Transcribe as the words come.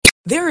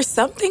There are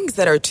some things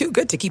that are too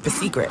good to keep a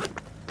secret.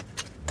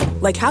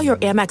 Like how your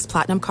Amex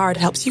Platinum card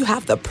helps you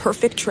have the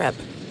perfect trip.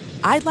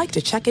 I'd like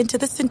to check into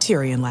the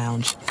Centurion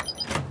Lounge.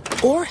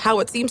 Or how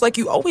it seems like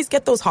you always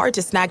get those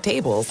hard-to-snag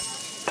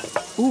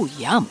tables. Ooh,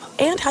 yum.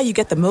 And how you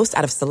get the most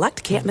out of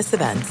select can't-miss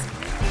events.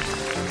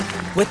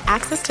 With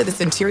access to the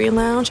Centurion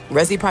Lounge,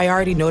 Resi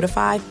Priority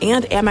Notified,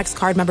 and Amex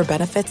card member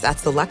benefits at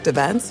select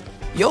events,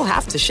 you'll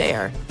have to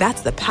share.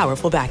 That's the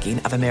powerful backing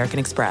of American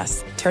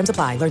Express. Terms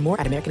apply. Learn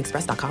more at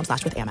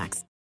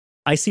americanexpress.com/withAmex.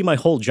 I see my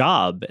whole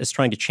job as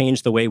trying to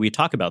change the way we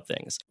talk about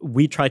things.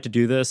 We tried to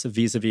do this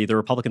vis-a-vis the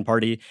Republican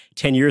Party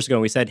 10 years ago,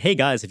 and we said, hey,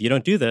 guys, if you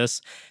don't do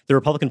this, the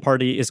Republican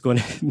Party is going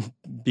to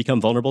become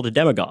vulnerable to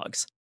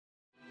demagogues.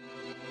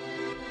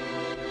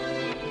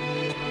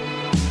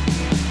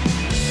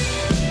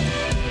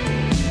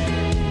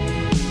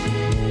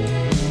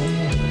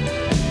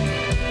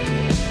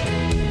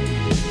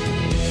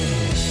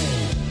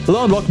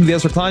 Hello and welcome to the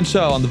Ezra Klein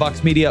Show on the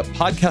Vox Media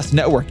Podcast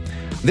Network.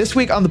 This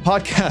week on the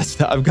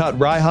podcast, I've got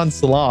Reihan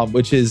Salam,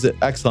 which is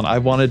excellent. I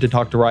wanted to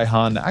talk to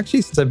Reihan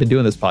actually since I've been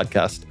doing this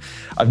podcast.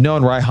 I've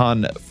known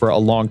Reihan for a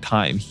long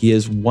time. He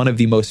is one of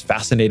the most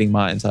fascinating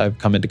minds I've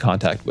come into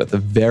contact with, a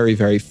very,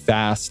 very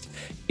fast,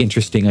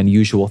 interesting,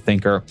 unusual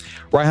thinker.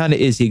 Reihan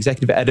is the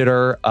executive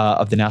editor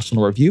of the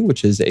National Review,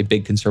 which is a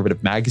big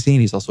conservative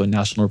magazine. He's also a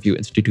National Review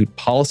Institute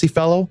policy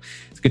fellow.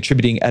 He's a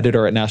contributing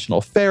editor at National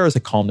Affairs, a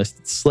columnist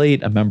at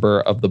Slate, a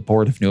member of the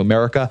board of New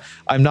America.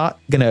 I'm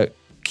not going to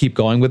keep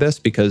going with this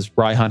because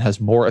Reihan has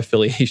more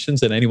affiliations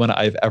than anyone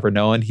I've ever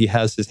known. He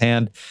has his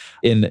hand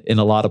in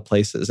a lot of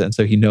places, and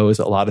so he knows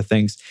a lot of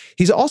things.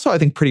 He's also, I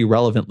think, pretty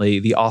relevantly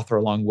the author,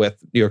 along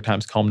with New York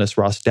Times columnist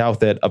Ross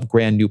Douthat, of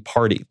Grand New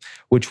Party,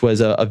 which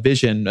was a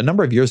vision a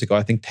number of years ago,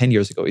 I think 10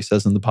 years ago, he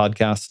says in the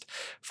podcast,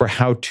 for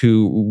how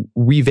to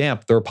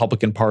revamp the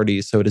Republican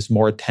Party so it is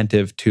more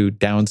attentive to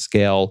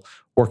downscale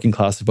working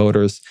class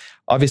voters.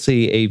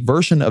 Obviously, a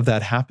version of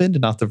that happened,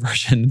 not the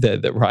version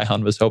that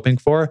Reihan was hoping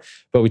for,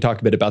 but we talk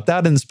a bit about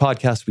that in this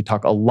podcast. We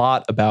talk a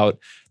lot about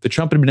the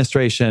Trump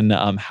administration,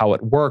 how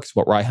it works,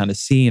 what Reihan has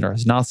seen or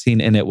has not seen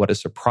in it, what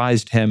has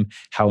surprised him,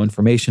 how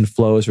information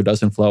flows or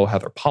doesn't flow, how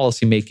their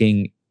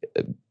policymaking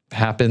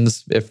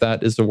happens, if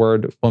that is the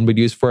word one would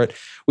use for it.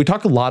 We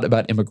talk a lot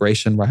about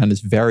immigration. Reihan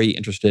is very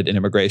interested in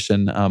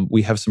immigration.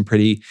 We have some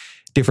pretty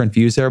different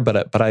views there,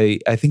 but I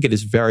think it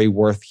is very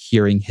worth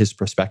hearing his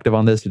perspective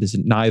on this. It is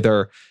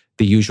neither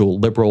the usual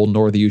liberal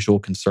nor the usual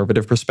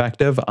conservative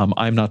perspective.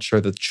 I'm not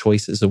sure that the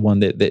choice is the one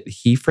that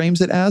he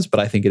frames it as, but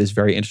I think it is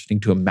very interesting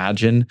to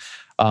imagine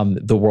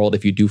the world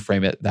if you do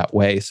frame it that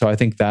way. So I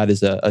think that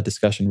is a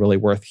discussion really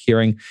worth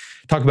hearing.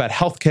 Talk about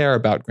healthcare,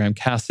 about Graham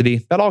Cassidy,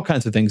 about all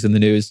kinds of things in the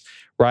news.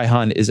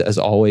 Reihan is, as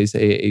always,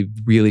 a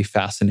really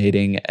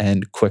fascinating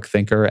and quick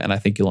thinker, and I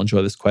think you'll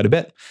enjoy this quite a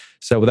bit.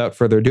 So without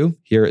further ado,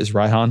 here is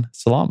Reihan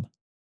Salam.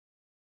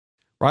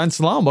 Reihan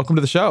Salam, welcome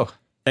to the show.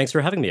 Thanks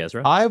for having me,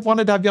 Ezra. I've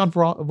wanted to have you on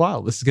for a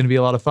while. This is going to be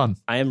a lot of fun.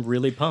 I am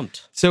really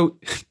pumped. So,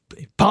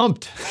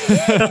 pumped.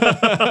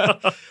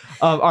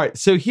 All right,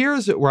 so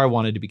here's where I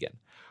wanted to begin.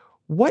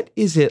 What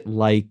is it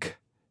like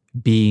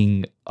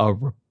being a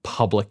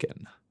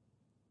Republican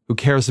who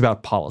cares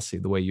about policy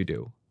the way you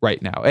do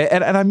right now?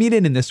 And I mean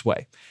it in this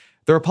way.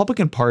 The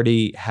Republican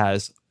Party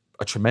has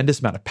a tremendous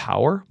amount of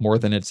power, more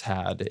than it's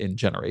had in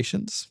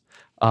generations.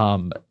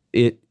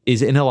 It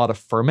is in a lot of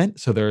ferment,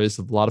 so there is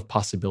a lot of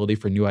possibility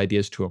for new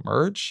ideas to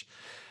emerge.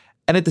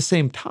 And at the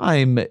same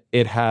time,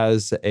 it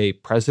has a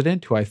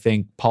president who I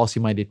think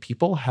policy-minded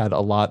people had a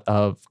lot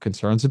of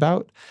concerns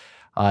about.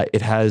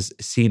 It has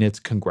seen its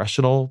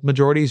congressional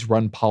majorities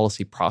run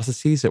policy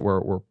processes that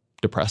were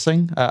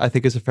depressing, I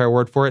think is a fair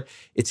word for it.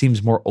 It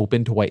seems more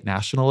open to white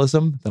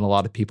nationalism than a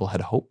lot of people had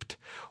hoped.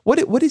 What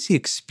is the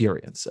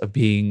experience of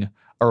being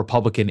a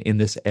Republican in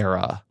this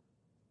era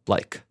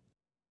like?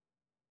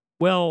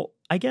 Well,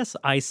 I guess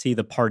I see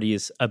the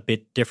parties a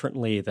bit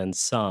differently than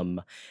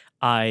some.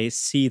 I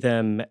see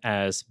them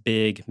as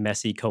big,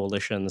 messy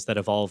coalitions that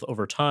evolve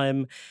over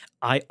time.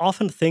 I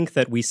often think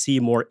that we see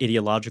more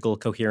ideological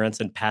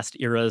coherence in past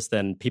eras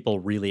than people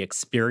really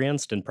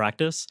experienced in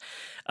practice.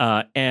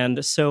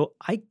 And so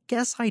I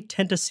guess I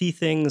tend to see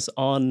things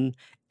on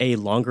a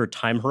longer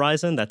time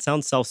horizon. That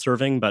sounds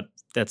self-serving, but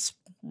that's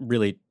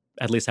really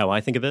at least how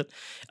I think of it.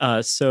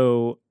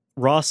 So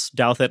Ross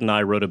Douthat and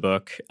I wrote a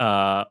book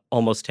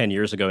almost 10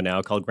 years ago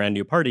now called Grand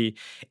New Party,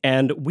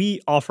 and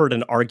we offered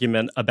an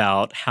argument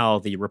about how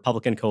the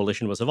Republican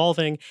coalition was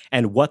evolving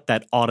and what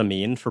that ought to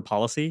mean for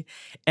policy.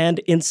 And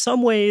in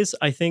some ways,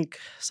 I think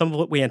some of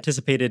what we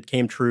anticipated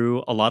came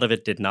true. A lot of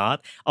it did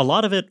not. A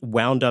lot of it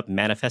wound up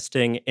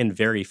manifesting in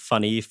very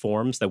funny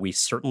forms that we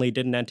certainly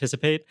didn't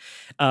anticipate.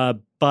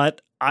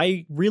 But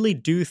I really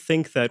do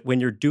think that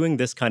when you're doing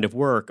this kind of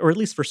work, or at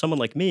least for someone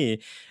like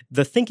me,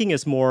 the thinking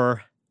is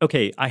more,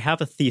 okay, I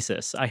have a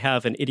thesis. I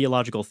have an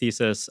ideological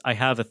thesis. I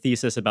have a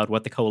thesis about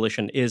what the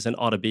coalition is and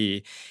ought to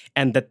be.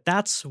 And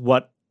that's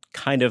what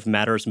kind of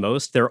matters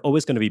most. There are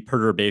always going to be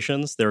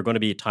perturbations. There are going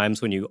to be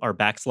times when you are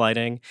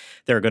backsliding.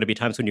 There are going to be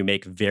times when you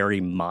make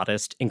very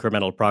modest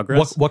incremental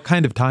progress. What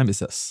kind of time is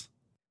this?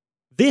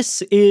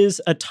 This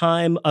is a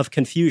time of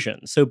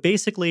confusion. So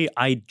basically,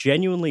 I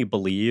genuinely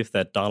believe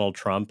that Donald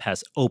Trump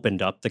has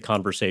opened up the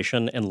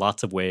conversation in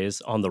lots of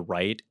ways on the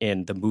right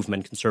in the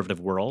movement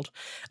conservative world.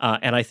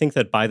 And I think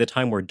that by the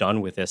time we're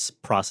done with this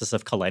process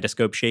of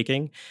kaleidoscope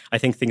shaking, I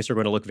think things are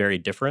going to look very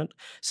different.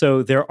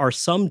 So there are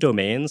some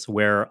domains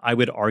where I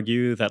would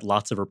argue that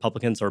lots of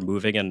Republicans are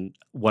moving in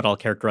what I'll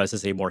characterize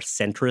as a more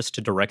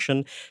centrist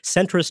direction.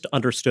 Centrist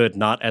understood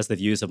not as the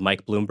views of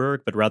Mike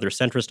Bloomberg, but rather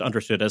centrist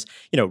understood as,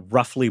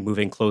 roughly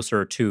moving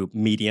closer to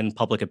median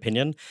public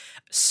opinion.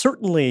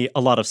 Certainly, a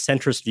lot of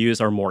centrist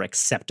views are more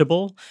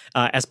acceptable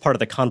as part of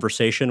the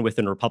conversation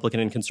within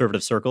Republican and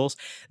conservative circles.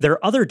 There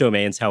are other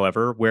domains,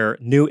 however, where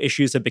new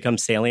issues have become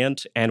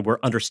salient and we're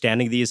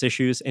understanding these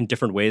issues in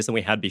different ways than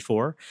we had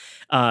before.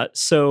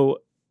 So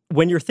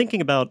when you're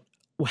thinking about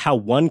how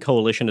one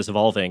coalition is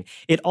evolving,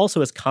 it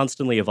also is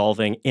constantly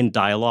evolving in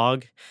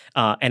dialogue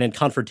and in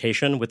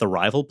confrontation with a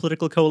rival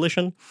political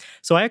coalition.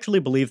 So I actually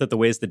believe that the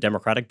ways the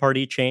Democratic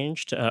Party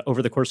changed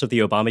over the course of the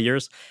Obama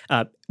years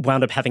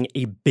wound up having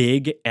a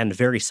big and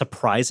very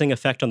surprising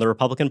effect on the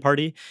Republican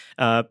Party.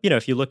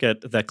 If you look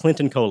at the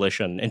Clinton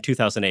coalition in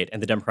 2008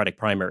 and the Democratic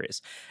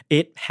primaries,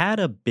 it had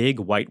a big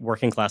white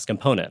working class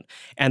component.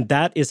 And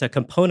that is a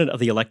component of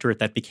the electorate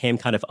that became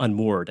kind of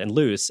unmoored and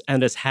loose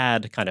and has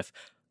had kind of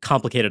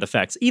complicated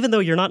effects. Even though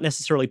you're not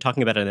necessarily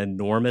talking about an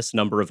enormous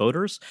number of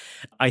voters,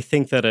 I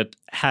think that it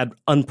had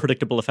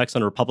unpredictable effects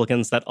on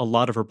Republicans that a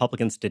lot of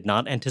Republicans did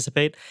not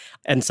anticipate.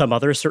 And some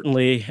others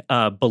certainly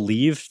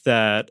believed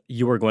that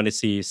you were going to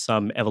see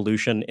some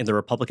evolution in the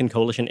Republican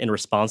coalition in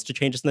response to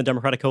changes in the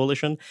Democratic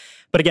coalition.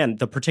 But again,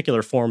 the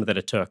particular form that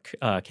it took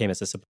came as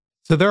a surprise.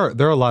 So there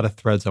are a lot of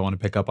threads I want to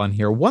pick up on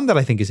here. One that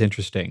I think is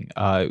interesting,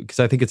 because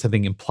I think it's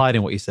something implied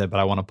in what you said, but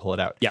I want to pull it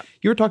out. Yeah.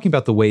 You were talking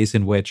about the ways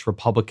in which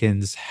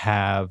Republicans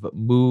have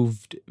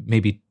moved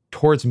maybe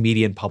towards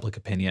median public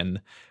opinion,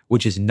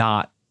 which is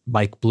not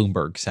Mike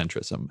Bloomberg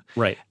centrism.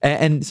 Right.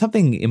 And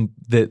something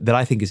that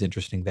I think is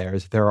interesting there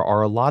is there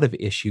are a lot of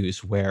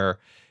issues where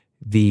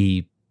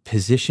the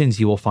positions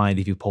you will find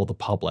if you poll the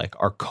public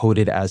are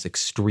coded as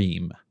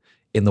extreme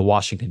in the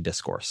Washington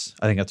discourse.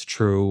 I think that's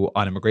true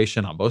on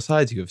immigration on both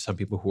sides. You have some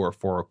people who are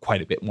for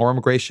quite a bit more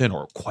immigration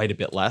or quite a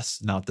bit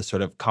less, not the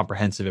sort of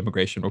comprehensive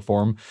immigration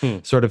reform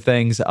sort of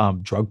things.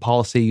 Drug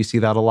policy, you see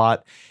that a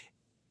lot.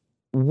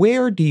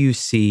 Where do you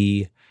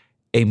see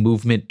a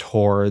movement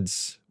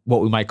towards what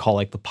we might call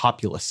like the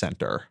populist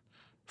center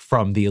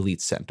from the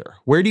elite center?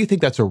 Where do you think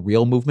that's a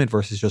real movement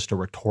versus just a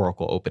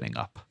rhetorical opening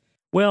up?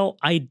 Well,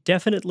 I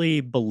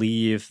definitely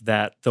believe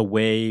that the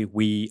way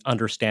we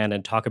understand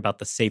and talk about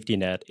the safety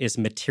net is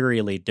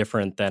materially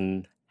different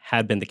than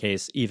had been the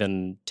case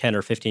even 10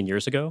 or 15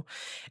 years ago.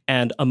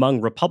 And among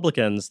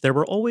Republicans, there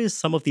were always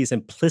some of these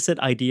implicit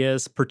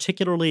ideas,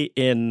 particularly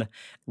in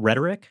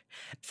rhetoric.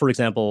 For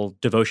example,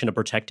 devotion to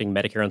protecting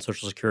Medicare and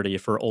Social Security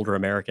for older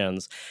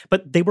Americans.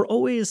 But they were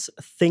always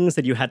things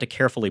that you had to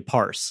carefully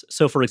parse.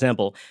 So, for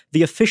example,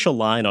 the official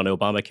line on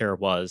Obamacare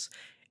was,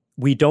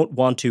 we don't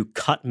want to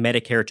cut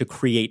Medicare to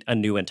create a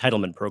new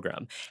entitlement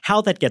program.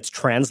 How that gets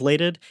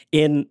translated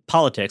in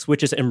politics,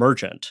 which is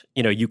emergent,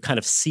 you kind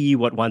of see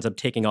what winds up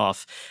taking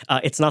off.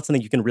 It's not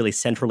something you can really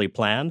centrally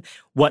plan.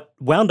 What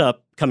wound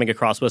up coming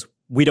across was,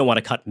 we don't want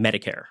to cut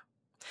Medicare.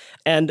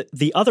 And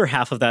the other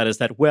half of that is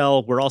that,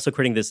 well, we're also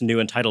creating this new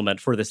entitlement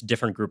for this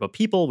different group of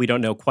people. We don't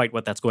know quite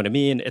what that's going to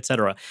mean, et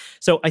cetera.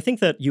 So I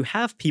think that you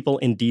have people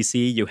in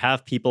D.C., you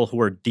have people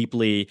who are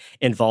deeply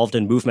involved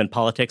in movement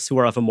politics who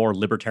are of a more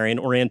libertarian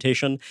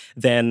orientation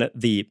than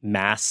the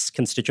mass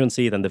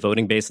constituency, than the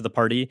voting base of the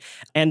party.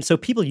 And so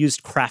people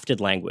used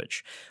crafted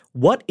language.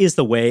 What is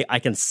the way I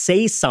can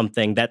say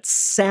something that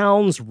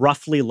sounds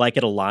roughly like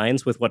it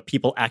aligns with what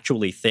people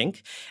actually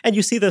think? And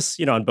you see this,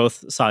 on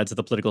both sides of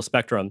the political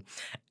spectrum,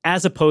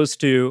 as opposed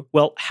to,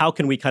 well, how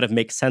can we kind of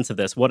make sense of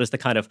this? What is the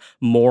kind of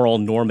moral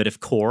normative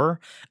core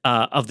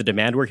of the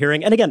demand we're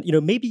hearing? And again,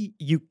 maybe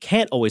you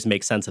can't always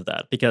make sense of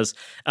that because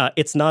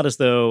it's not as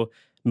though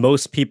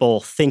most people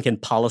think in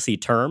policy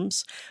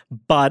terms,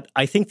 but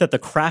I think that the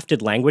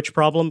crafted language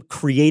problem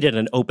created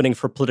an opening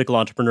for political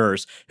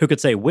entrepreneurs who could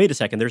say, wait a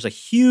second, there's a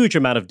huge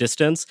amount of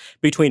distance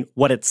between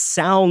what it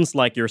sounds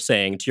like you're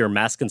saying to your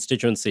mass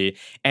constituency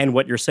and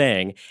what you're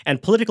saying.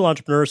 And political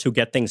entrepreneurs who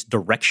get things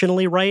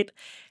directionally right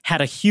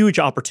had a huge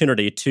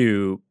opportunity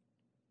to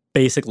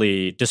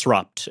basically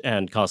disrupt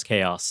and cause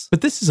chaos. But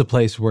this is a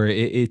place where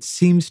it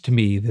seems to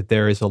me that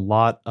there is a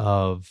lot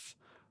of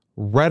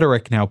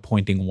rhetoric now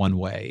pointing one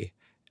way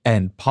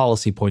and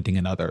policy pointing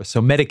another.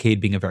 So Medicaid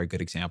being a very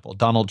good example.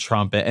 Donald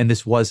Trump, and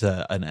this was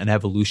an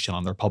evolution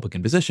on the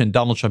Republican position,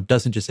 Donald Trump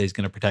doesn't just say he's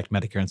going to protect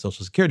Medicare and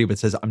Social Security, but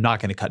says, I'm not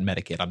going to cut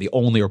Medicaid. I'm the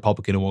only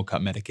Republican who won't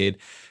cut Medicaid.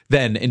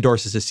 Then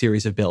endorses a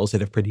series of bills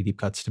that have pretty deep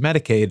cuts to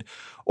Medicaid.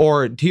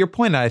 Or to your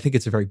point, I think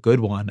it's a very good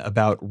one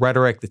about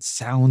rhetoric that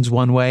sounds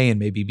one way and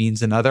maybe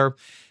means another.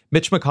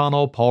 Mitch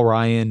McConnell, Paul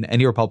Ryan,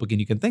 any Republican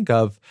you can think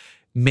of,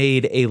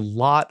 made a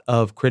lot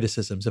of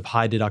criticisms of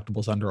high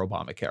deductibles under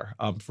Obamacare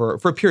for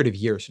a period of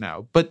years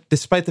now. But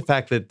despite the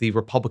fact that the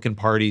Republican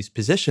Party's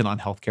position on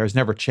healthcare has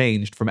never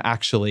changed from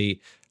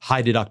actually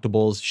high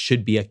deductibles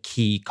should be a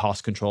key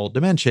cost control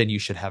dimension, you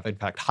should have, in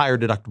fact, higher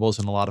deductibles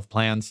in a lot of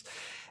plans.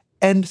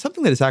 And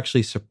something that has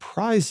actually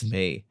surprised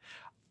me,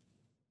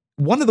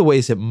 one of the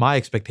ways that my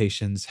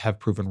expectations have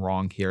proven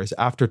wrong here is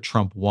after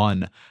Trump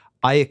won,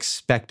 I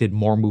expected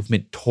more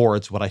movement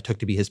towards what I took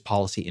to be his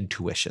policy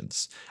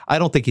intuitions. I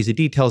don't think he's a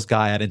details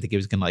guy. I didn't think he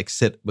was going to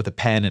sit with a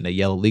pen and a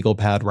yellow legal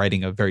pad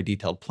writing a very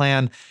detailed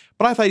plan.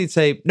 But I thought he'd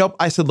say, nope,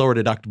 I said lower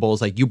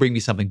deductibles. You bring me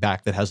something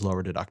back that has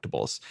lower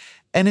deductibles.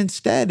 And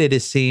instead, it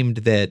has seemed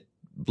that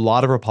a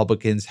lot of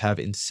Republicans have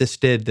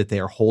insisted that they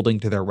are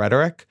holding to their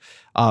rhetoric,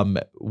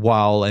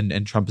 while,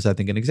 and Trump is, I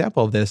think, an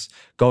example of this,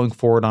 going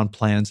forward on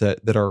plans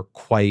that are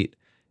quite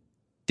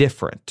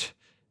different.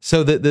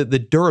 So the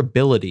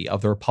durability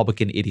of the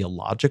Republican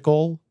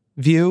ideological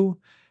view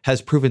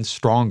has proven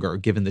stronger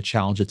given the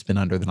challenge it's been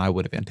under than I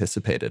would have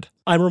anticipated.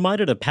 I'm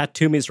reminded of Pat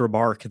Toomey's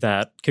remark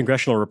that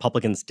congressional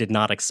Republicans did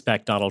not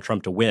expect Donald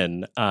Trump to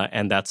win,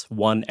 and that's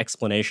one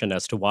explanation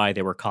as to why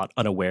they were caught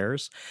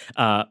unawares.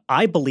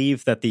 I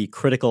believe that the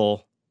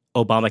critical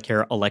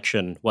Obamacare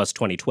election was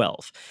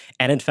 2012.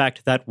 And in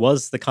fact, that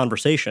was the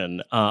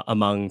conversation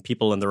among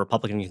people in the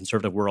Republican and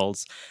conservative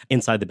worlds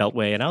inside the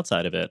Beltway and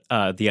outside of it.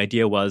 The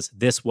idea was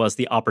this was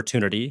the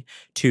opportunity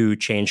to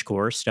change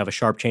course, to have a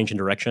sharp change in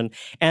direction.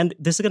 And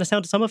this is going to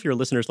sound to some of your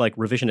listeners like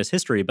revisionist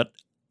history, but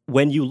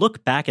when you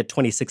look back at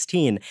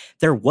 2016,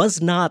 there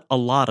was not a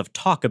lot of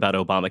talk about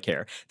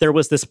Obamacare. There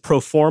was this pro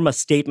forma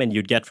statement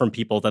you'd get from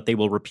people that they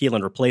will repeal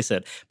and replace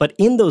it. But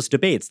in those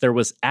debates, there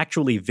was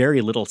actually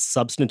very little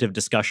substantive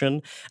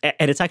discussion.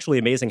 And it's actually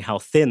amazing how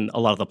thin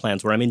a lot of the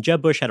plans were. I mean,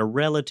 Jeb Bush had a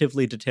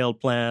relatively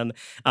detailed plan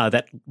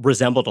that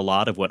resembled a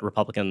lot of what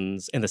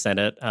Republicans in the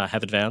Senate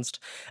have advanced.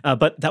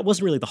 But that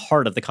wasn't really the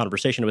heart of the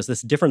conversation. It was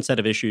this different set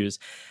of issues.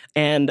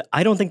 And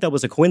I don't think that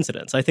was a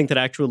coincidence. I think that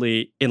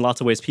actually, in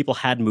lots of ways, people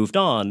had moved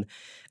on.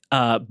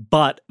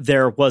 But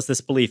there was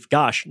this belief,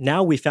 gosh,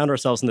 now we found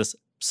ourselves in this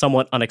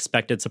somewhat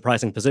unexpected,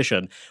 surprising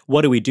position.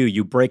 What do?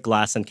 You break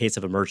glass in case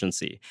of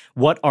emergency.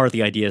 What are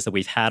the ideas that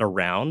we've had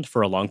around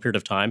for a long period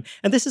of time?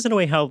 And this is in a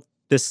way how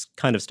this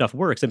kind of stuff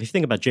works. If you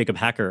think about Jacob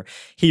Hacker,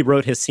 he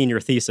wrote his senior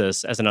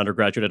thesis as an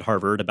undergraduate at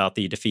Harvard about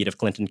the defeat of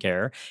Clinton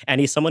Care. And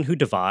he's someone who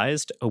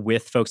devised,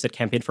 with folks at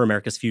Campaign for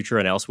America's Future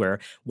and elsewhere,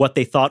 what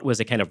they thought was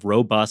a kind of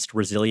robust,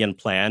 resilient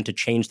plan to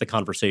change the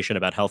conversation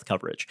about health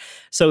coverage.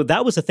 So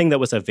that was a thing that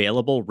was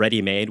available,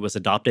 ready-made, was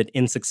adopted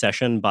in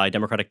succession by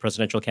Democratic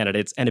presidential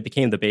candidates, and it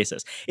became the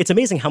basis. It's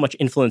amazing how much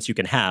influence you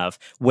can have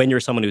when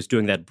you're someone who's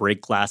doing that break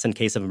glass in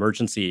case of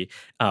emergency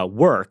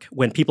work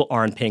when people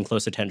aren't paying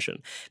close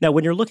attention. Now,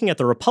 when you're looking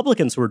at the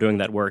Republicans who are doing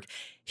that work,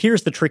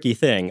 here's the tricky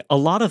thing. A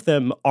lot of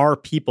them are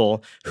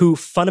people who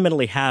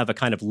fundamentally have a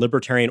kind of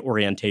libertarian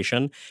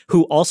orientation,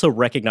 who also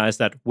recognize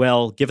that,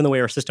 well, given the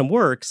way our system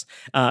works,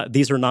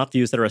 these are not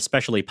views that are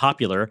especially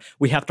popular.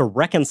 We have to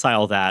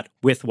reconcile that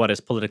with what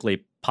is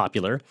politically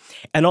popular,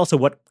 and also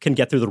what can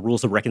get through the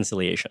rules of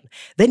reconciliation.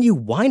 Then you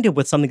wind up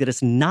with something that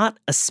is not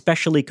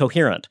especially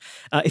coherent.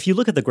 If you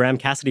look at the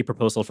Graham-Cassidy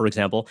proposal, for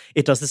example,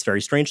 it does this very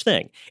strange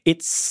thing.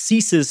 It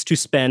ceases to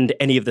spend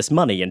any of this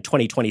money in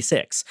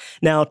 2026.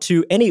 Now,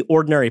 to any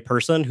ordinary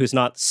person who's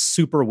not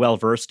super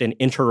well-versed in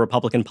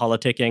inter-Republican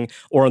politicking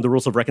or in the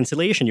rules of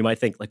reconciliation, you might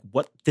think,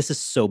 what? This is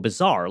so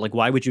bizarre.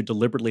 Why would you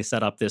deliberately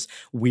set up this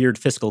weird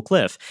fiscal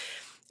cliff?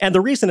 And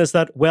the reason is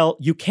that, well,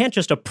 you can't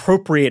just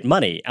appropriate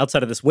money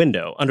outside of this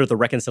window under the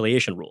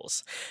reconciliation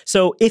rules.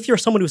 So if you're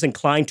someone who's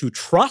inclined to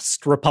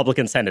trust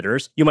Republican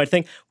senators, you might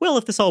think, well,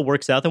 if this all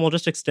works out, then we'll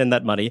just extend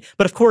that money.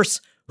 But of course,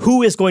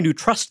 who is going to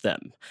trust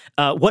them?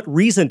 What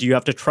reason do you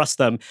have to trust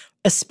them?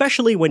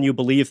 Especially when you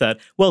believe that,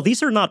 well,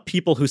 these are not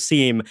people who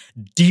seem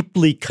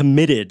deeply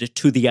committed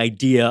to the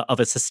idea of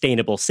a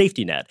sustainable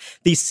safety net.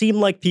 These seem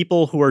like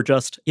people who are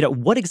just,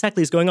 what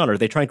exactly is going on? Are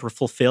they trying to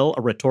fulfill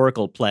a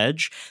rhetorical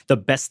pledge the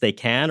best they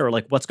can? Or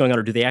what's going on?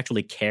 Or do they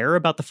actually care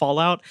about the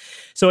fallout?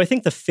 So I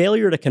think the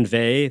failure to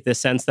convey this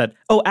sense that,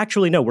 oh,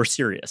 actually, no, we're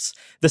serious.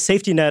 The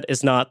safety net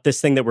is not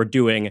this thing that we're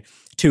doing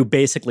to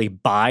basically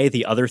buy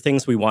the other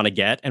things we want to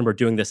get, and we're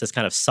doing this as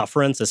kind of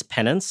sufferance, as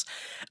penance.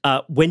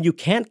 When you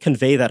can't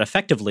convey that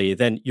effectively,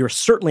 then you're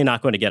certainly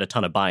not going to get a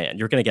ton of buy-in.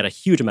 You're going to get a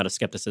huge amount of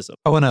skepticism.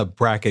 I want to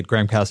bracket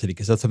Graham-Cassidy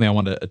because that's something I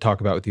want to talk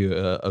about with you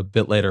a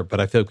bit later, but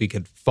I feel like we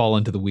could fall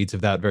into the weeds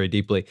of that very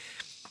deeply.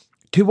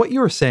 To what you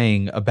were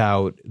saying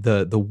about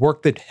the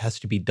work that has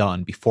to be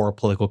done before a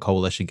political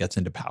coalition gets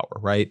into power,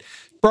 right?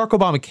 Barack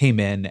Obama came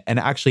in and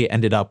actually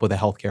ended up with a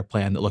healthcare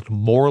plan that looked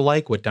more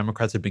like what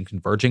Democrats had been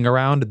converging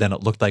around than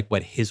it looked like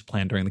what his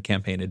plan during the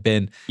campaign had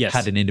been, yes.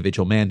 Had an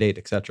individual mandate,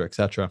 et cetera, et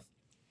cetera.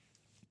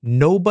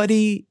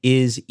 Nobody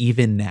is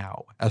even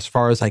now, as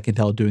far as I can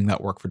tell, doing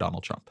that work for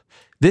Donald Trump.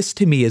 This,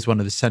 to me, is one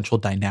of the central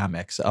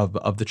dynamics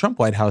of the Trump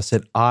White House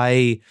that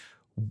I,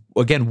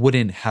 again,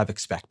 wouldn't have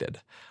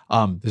expected.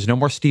 There's no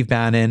more Steve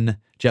Bannon.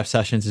 Jeff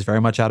Sessions is very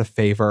much out of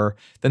favor.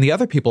 Then the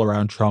other people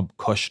around Trump,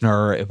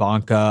 Kushner,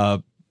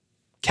 Ivanka,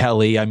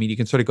 Kelly. I mean, you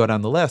can sort of go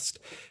down the list.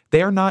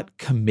 They are not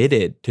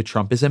committed to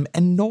Trumpism,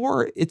 and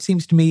nor, it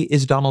seems to me,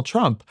 is Donald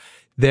Trump.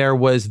 There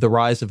was The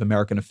Rise of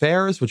American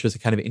Affairs, which was a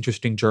kind of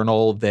interesting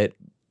journal that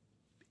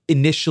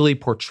initially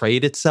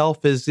portrayed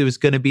itself as it was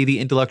going to be the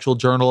intellectual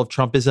journal of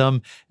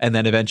Trumpism, and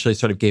then eventually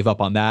sort of gave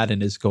up on that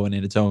and is going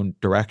in its own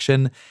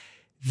direction.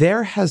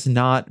 There has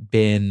not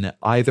been,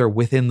 either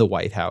within the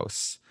White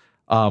House,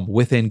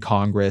 within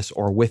Congress,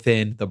 or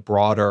within the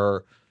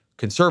broader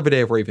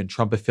conservative or even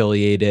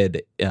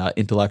Trump-affiliated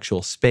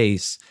intellectual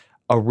space,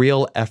 a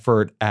real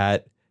effort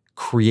at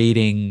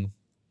creating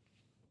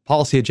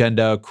policy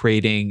agenda,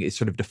 creating,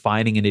 sort of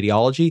defining an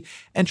ideology.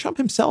 And Trump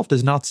himself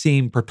does not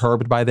seem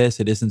perturbed by this.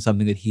 It isn't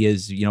something that he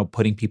is,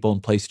 putting people in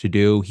place to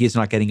do. He is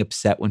not getting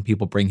upset when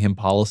people bring him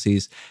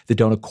policies that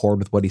don't accord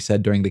with what he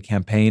said during the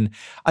campaign.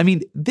 I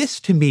mean, this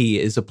to me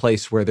is a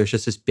place where there's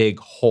just this big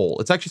hole.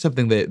 It's actually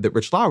something that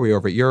Rich Lowry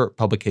over at your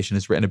publication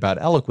has written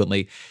about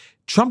eloquently.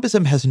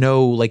 Trumpism has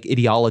no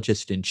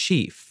ideologist in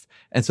chief.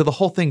 And so the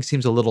whole thing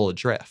seems a little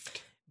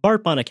adrift.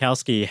 Bart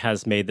Bonikowski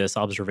has made this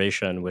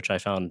observation, which I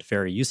found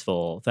very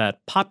useful,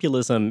 that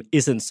populism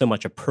isn't so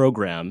much a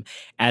program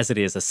as it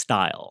is a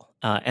style.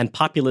 And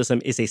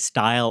populism is a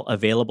style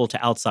available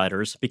to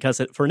outsiders because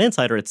for an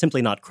insider, it's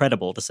simply not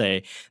credible to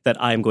say that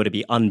I'm going to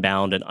be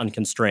unbound and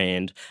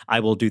unconstrained.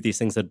 I will do these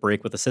things that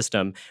break with the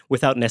system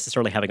without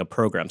necessarily having a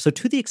program. So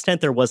to the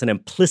extent there was an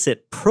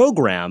implicit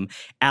program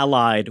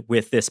allied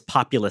with this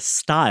populist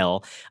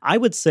style, I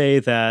would say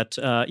that,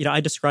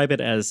 I describe it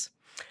as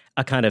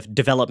a kind of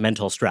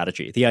developmental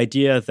strategy. The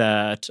idea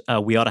that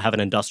we ought to have an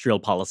industrial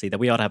policy, that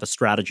we ought to have a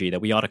strategy,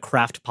 that we ought to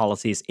craft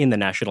policies in the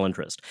national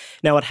interest.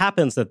 Now, it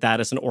happens that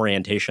is an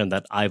orientation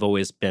that I've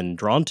always been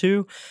drawn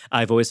to.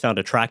 I've always found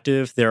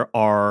attractive. There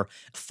are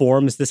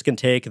forms this can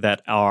take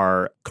that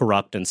are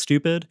corrupt and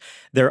stupid.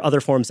 There are other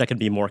forms that can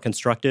be more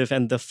constructive.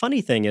 And the funny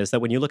thing is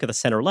that when you look at the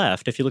center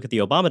left, if you look at the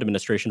Obama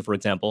administration, for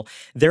example,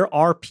 there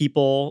are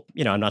people,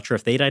 I'm not sure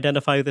if they'd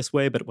identify this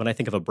way, but when I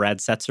think of a Brad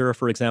Setzer,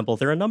 for example,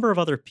 there are a number of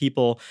other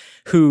people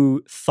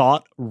who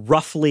thought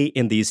roughly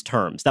in these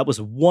terms. That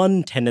was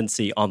one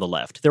tendency on the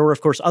left. There were,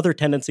 of course, other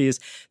tendencies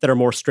that are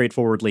more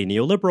straightforwardly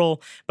neoliberal,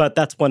 but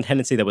that's one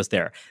tendency that was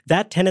there.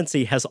 That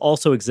tendency has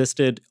also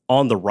existed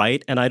on the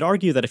right, and I'd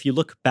argue that if you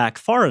look back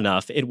far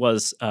enough, it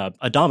was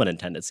a dominant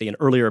tendency in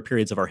earlier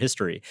periods of our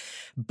history.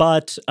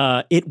 But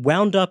it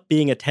wound up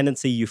being a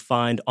tendency you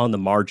find on the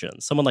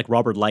margins. Someone like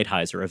Robert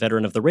Lighthizer, a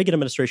veteran of the Reagan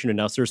administration who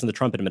now serves in the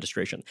Trump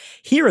administration.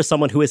 Here is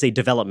someone who is a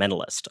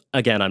developmentalist.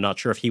 Again, I'm not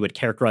sure if he would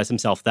characterize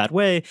himself that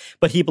way,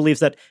 but he believes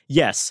that,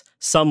 yes,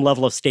 some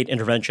level of state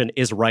intervention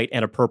is right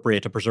and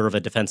appropriate to preserve a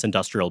defense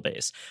industrial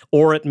base.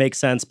 Or it makes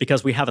sense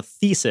because we have a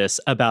thesis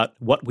about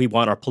what we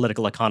want our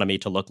political economy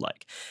to look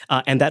like.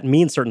 And that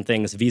means certain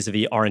things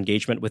vis-a-vis our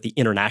engagement with the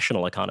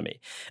international economy.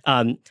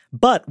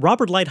 But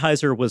Robert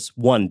Lighthizer was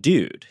one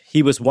dude.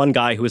 He was one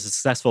guy who was a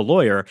successful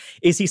lawyer.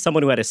 Is he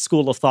someone who had a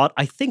school of thought?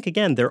 I think,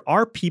 again, there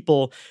are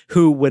people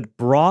who would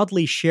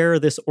broadly share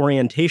this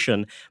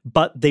orientation,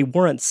 but they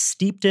weren't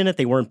steeped in it.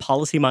 They weren't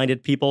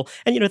policy-minded people.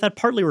 And, that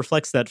partly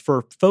reflects that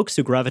for folks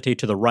who gravitate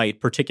to the right,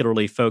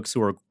 particularly folks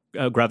who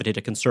are gravitate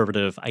to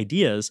conservative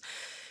ideas,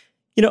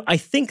 I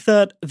think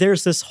that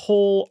there's this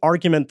whole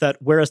argument that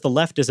whereas the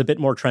left is a bit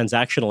more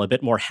transactional, a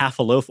bit more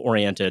half-a-loaf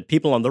oriented,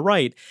 people on the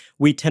right,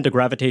 we tend to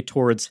gravitate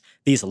towards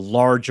these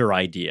larger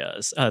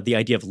ideas, the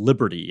idea of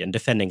liberty and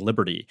defending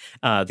liberty,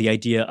 the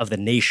idea of the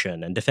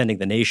nation and defending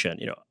the nation,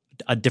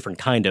 a different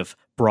kind of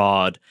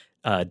broad,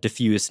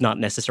 diffuse, not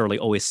necessarily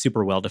always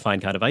super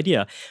well-defined kind of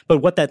idea. But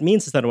what that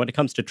means is that when it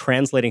comes to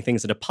translating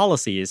things into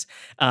policies,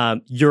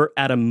 you're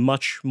at a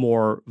much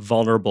more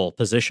vulnerable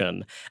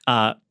position.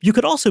 You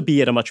could also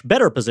be at a much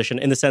better position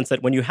in the sense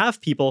that when you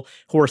have people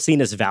who are seen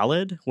as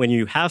valid, when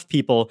you have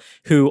people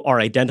who are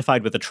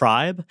identified with a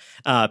tribe,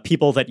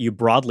 people that you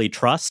broadly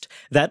trust,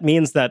 that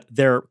means that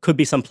there could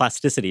be some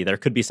plasticity. There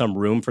could be some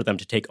room for them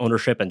to take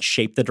ownership and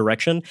shape the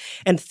direction.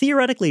 And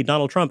theoretically,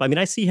 Donald Trump,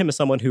 I see him as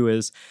someone who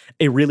is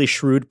a really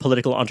shrewd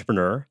political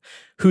entrepreneur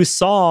who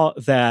saw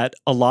that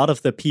a lot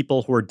of the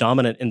people who were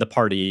dominant in the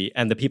party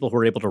and the people who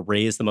were able to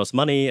raise the most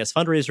money as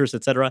fundraisers,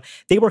 et cetera,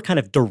 they were kind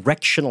of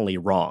directionally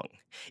wrong.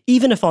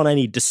 Even if on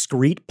any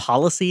discrete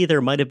policy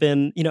there might have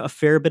been, a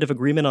fair bit of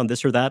agreement on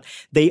this or that,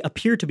 they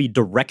appear to be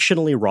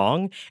directionally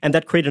wrong, and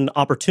that created an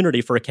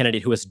opportunity for a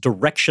candidate who is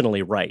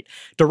directionally right.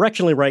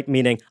 Directionally right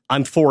meaning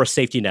I'm for a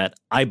safety net,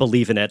 I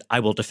believe in it, I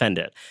will defend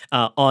it.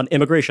 On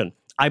immigration,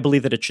 I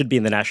believe that it should be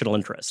in the national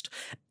interest.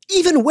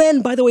 Even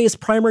when, by the way, his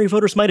primary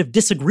voters might have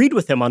disagreed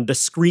with him on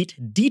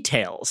discrete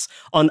details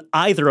on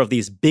either of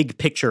these big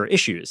picture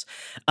issues.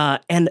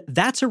 And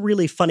that's a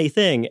really funny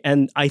thing.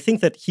 And I think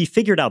that he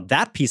figured out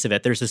that piece of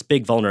it. There's this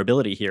big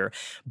vulnerability here.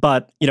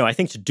 But, I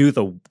think to do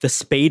the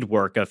spade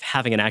work of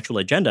having an actual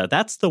agenda,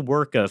 that's the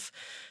work of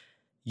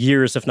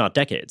years, if not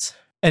decades.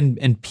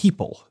 And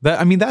people.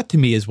 That to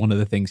me is one of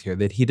the things here,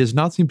 that he does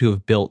not seem to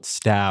have built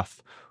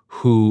staff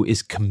who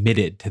is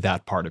committed to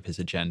that part of his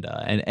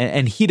agenda.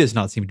 And he does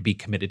not seem to be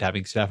committed to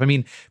having staff. I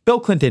mean, Bill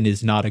Clinton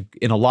is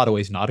in a lot of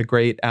ways, not a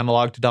great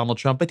analog to Donald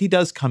Trump, but he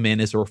does come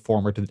in as a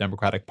reformer to the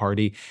Democratic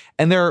Party.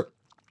 And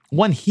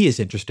one, he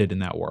is interested in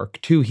that work.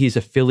 Two, he's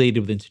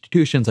affiliated with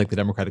institutions like the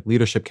Democratic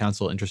Leadership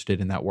Council,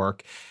 interested in that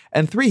work.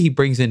 And three, he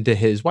brings into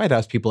his White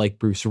House people like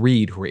Bruce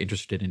Reed, who are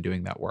interested in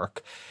doing that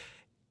work.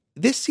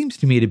 This seems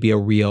to me to be a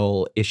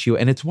real issue,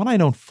 and it's one I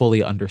don't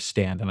fully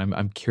understand, and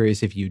I'm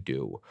curious if you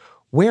do.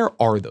 Where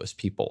are those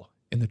people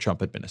in the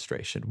Trump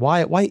administration?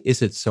 Why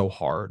is it so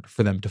hard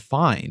for them to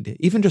find,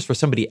 even just for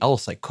somebody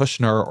else like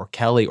Kushner or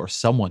Kelly or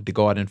someone to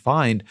go out and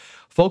find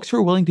folks who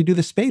are willing to do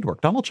the spade work?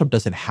 Donald Trump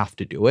doesn't have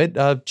to do it.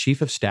 A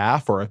chief of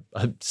staff or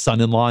a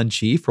son-in-law in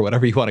chief or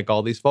whatever you want to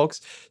call these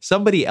folks,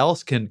 somebody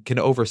else can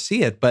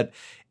oversee it. But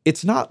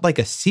it's not like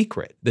a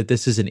secret that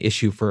this is an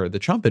issue for the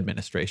Trump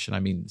administration. I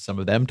mean, some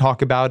of them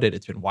talk about it.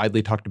 It's been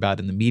widely talked about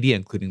in the media,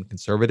 including the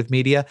conservative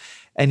media.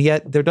 And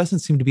yet there doesn't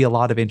seem to be a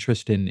lot of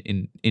interest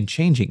in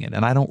changing it.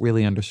 And I don't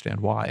really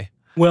understand why.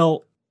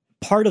 Well,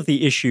 part of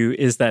the issue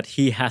is that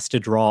he has to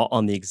draw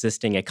on the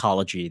existing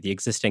ecology, the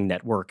existing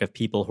network of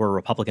people who are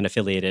Republican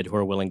affiliated, who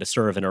are willing to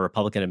serve in a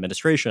Republican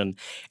administration.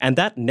 And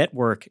that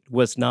network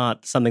was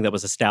not something that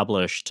was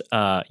established,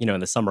 in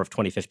the summer of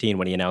 2015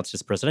 when he announced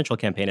his presidential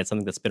campaign. It's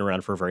something that's been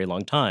around for a very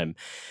long time.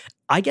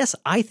 I guess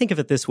I think of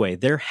it this way.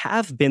 There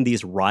have been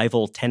these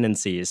rival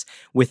tendencies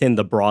within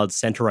the broad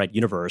center-right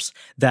universe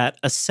that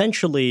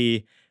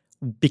essentially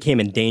became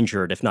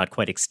endangered, if not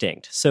quite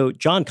extinct. So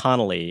John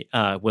Connally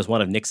was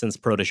one of Nixon's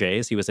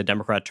proteges. He was a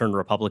Democrat turned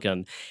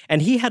Republican,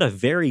 and he had a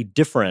very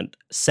different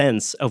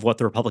sense of what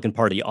the Republican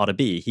Party ought to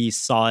be. He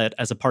saw it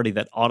as a party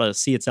that ought to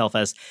see itself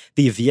as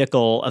the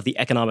vehicle of the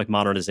economic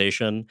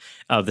modernization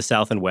of the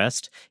South and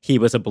West. He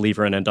was a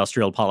believer in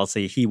industrial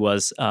policy. He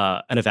was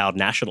an avowed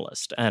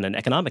nationalist and an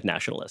economic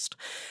nationalist.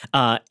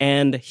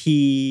 And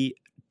he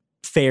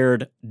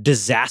fared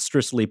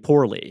disastrously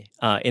poorly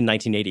in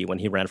 1980 when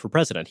he ran for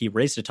president. He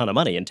raised a ton of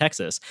money in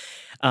Texas,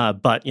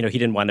 but he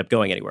didn't wind up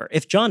going anywhere.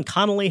 If John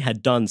Connally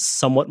had done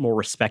somewhat more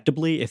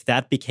respectably, if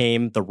that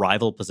became the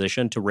rival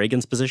position to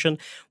Reagan's position,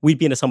 we'd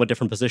be in a somewhat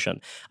different position.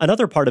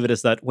 Another part of it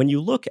is that when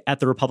you look at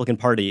the Republican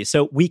Party,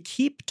 so we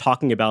keep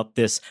talking about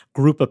this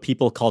group of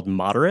people called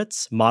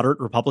moderates, moderate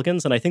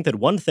Republicans, and I think that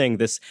one thing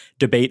this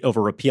debate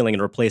over repealing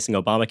and replacing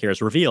Obamacare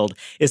has revealed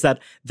is that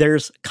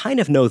there's kind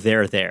of no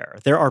there there.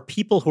 There are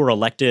people who are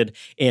elected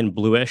in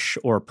bluish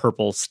or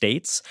purple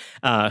states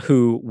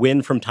who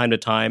win from time to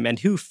time and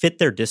who fit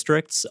their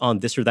districts on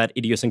this or that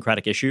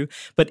idiosyncratic issue.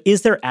 But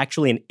is there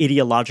actually an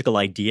ideological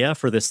idea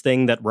for this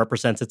thing that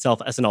represents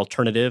itself as an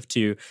alternative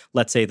to,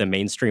 let's say, the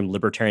mainstream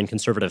libertarian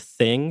conservative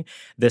thing,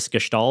 this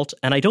gestalt?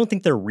 And I don't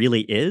think there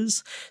really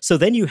is. So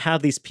then you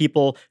have these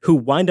people who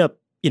wind up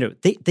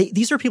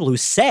these are people who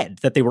said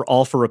that they were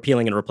all for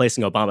repealing and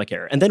replacing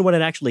Obamacare. And then when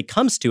it actually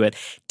comes to it,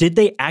 did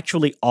they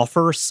actually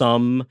offer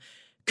some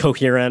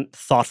coherent,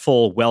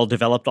 thoughtful,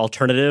 well-developed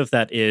alternative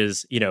that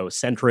is,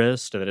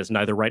 centrist, that is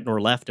neither right nor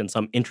left in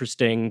some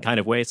interesting kind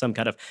of way, some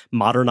kind of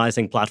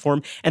modernizing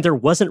platform? And there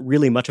wasn't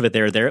really much of it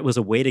there. It was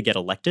a way to get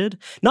elected.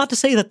 Not to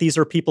say that these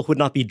are people who would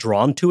not be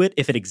drawn to it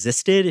if it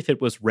existed, if it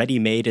was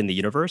ready-made in the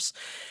universe.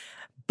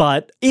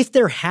 But if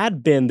there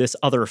had been this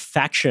other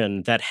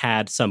faction that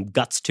had some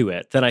guts to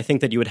it, then I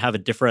think that you would have a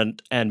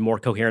different and more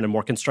coherent and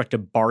more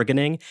constructive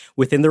bargaining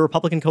within the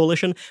Republican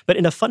coalition. But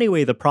in a funny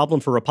way, the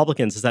problem for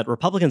Republicans is that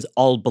Republicans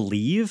all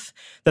believe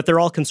that they're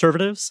all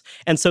conservatives.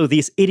 And so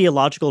these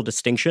ideological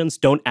distinctions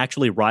don't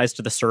actually rise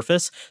to the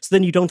surface. So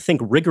then you don't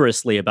think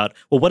rigorously about,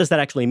 well, what does that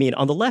actually mean?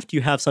 On the left,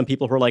 you have some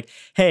people who are like,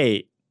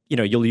 hey,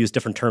 you'll use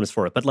different terms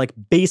for it.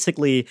 But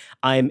basically,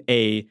 I'm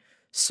a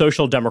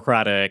social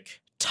democratic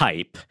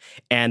type,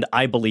 and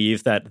I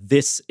believe that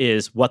this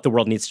is what the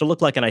world needs to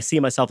look like, and I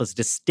see myself as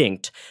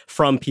distinct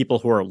from people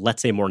who are,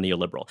 let's say, more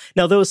neoliberal.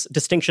 Now, those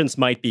distinctions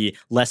might be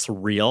less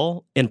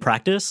real in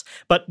practice,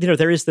 but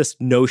there is this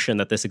notion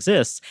that this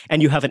exists,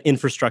 and you have an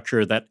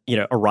infrastructure that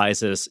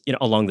arises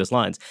along those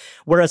lines.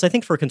 Whereas I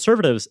think for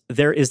conservatives,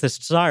 there is this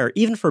desire,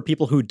 even for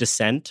people who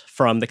dissent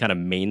from the kind of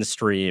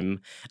mainstream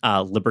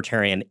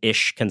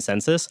libertarian-ish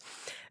consensus,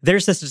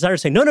 there's this desire to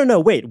say, no,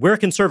 wait, we're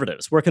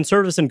conservatives. We're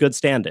conservatives in good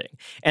standing.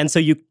 And so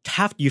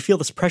you feel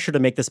this pressure to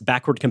make this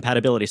backward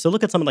compatibility. So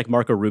look at someone like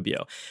Marco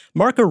Rubio.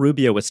 Marco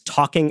Rubio was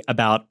talking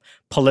about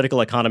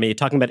political economy,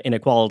 talking about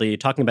inequality,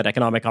 talking about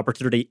economic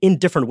opportunity in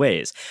different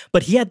ways.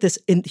 But he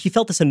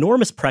felt this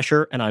enormous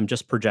pressure, and I'm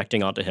just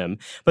projecting onto him,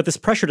 but this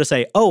pressure to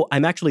say, oh,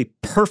 I'm actually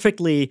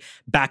perfectly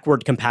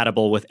backward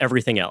compatible with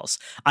everything else.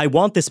 I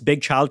want this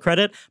big child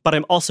credit, but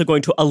I'm also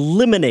going to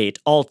eliminate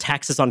all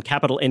taxes on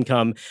capital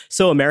income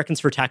so Americans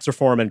for Tax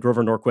Reform and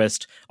Grover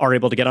Norquist are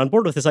able to get on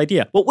board with this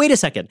idea. Well, wait a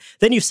second.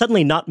 Then you've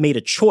suddenly not made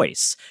a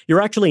choice.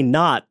 You're actually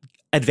not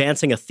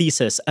advancing a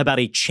thesis about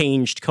a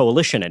changed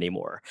coalition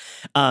anymore.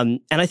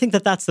 And I think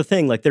that that's the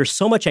thing. There's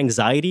so much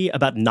anxiety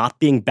about not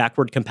being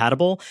backward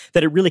compatible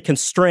that it really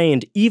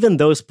constrained even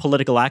those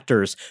political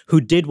actors who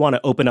did want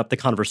to open up the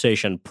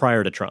conversation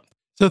prior to Trump.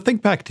 So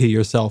think back to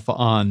yourself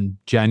on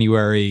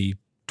January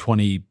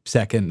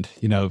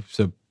 22nd,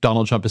 so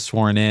Donald Trump is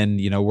sworn in.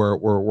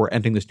 We're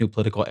entering this new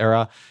political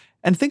era.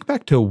 And think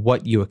back to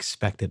what you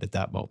expected at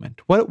that moment.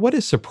 What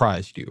has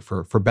surprised you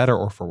for better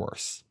or for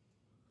worse?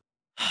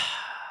 It's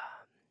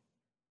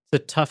a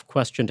tough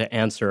question to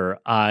answer.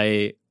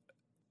 I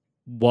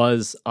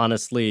was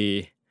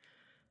honestly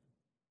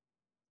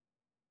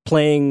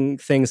playing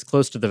things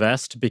close to the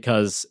vest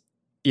because,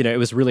 it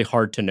was really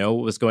hard to know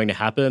what was going to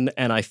happen.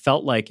 And I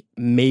felt like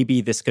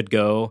maybe this could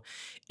go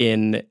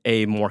in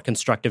a more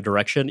constructive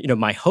direction.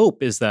 My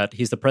hope is that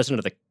he's the president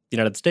of the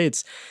United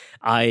States.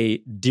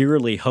 I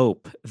dearly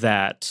hope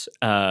that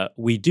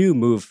we do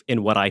move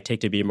in what I take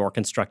to be a more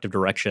constructive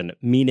direction,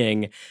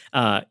 meaning,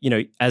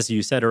 as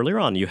you said earlier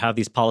on, you have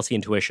these policy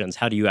intuitions.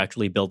 How do you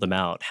actually build them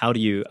out?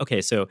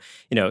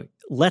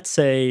 Let's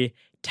say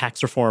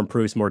tax reform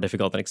proves more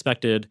difficult than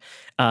expected.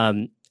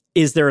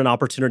 Is there an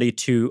opportunity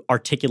to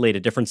articulate a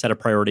different set of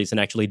priorities and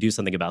actually do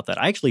something about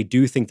that? I actually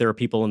do think there are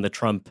people in the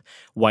Trump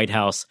White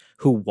House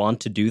who want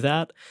to do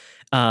that.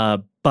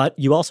 But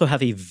you also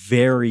have a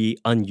very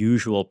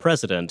unusual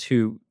president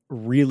who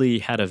really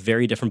had a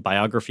very different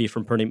biography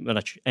from pretty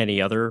much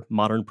any other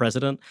modern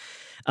president.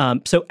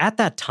 So at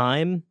that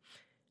time,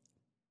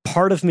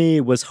 part of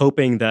me was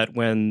hoping that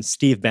when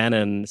Steve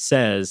Bannon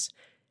says,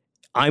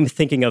 I'm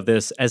thinking of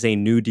this as a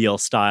New Deal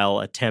style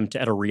attempt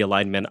at a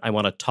realignment. I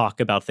want to talk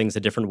about things a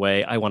different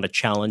way. I want to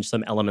challenge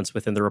some elements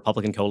within the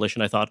Republican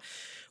coalition. I thought,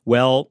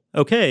 well,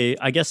 okay,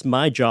 I guess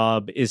my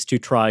job is to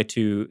try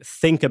to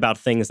think about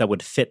things that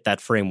would fit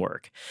that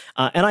framework.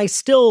 And I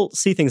still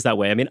see things that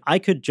way. I mean, I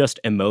could just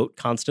emote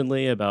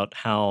constantly about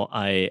how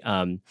I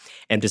am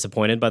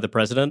disappointed by the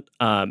president.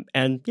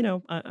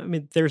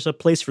 There's a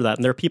place for that.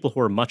 And there are people who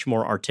are much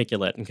more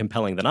articulate and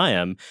compelling than I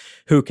am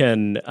who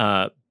can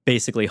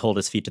basically hold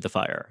his feet to the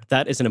fire.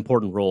 That is an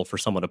important role for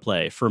someone to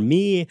play. For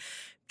me,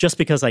 just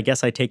because I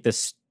guess I take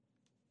this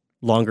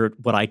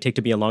what I take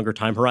to be a longer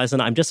time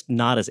horizon, I'm just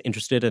not as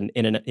interested in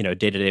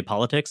day-to-day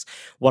politics.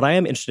 What I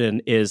am interested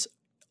in is,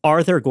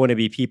 are there going to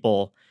be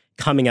people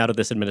coming out of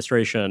this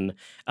administration?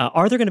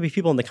 Are there going to be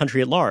people in the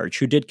country at large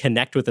who did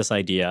connect with this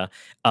idea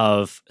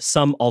of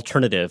some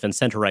alternative and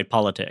center-right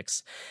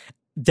politics?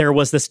 There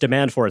was this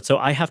demand for it. So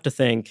I have to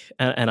think,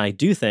 and I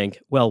do think,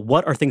 well,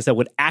 what are things that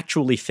would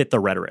actually fit the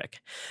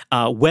rhetoric?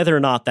 Whether or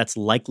not that's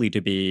likely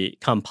to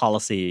become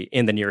policy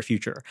in the near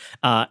future.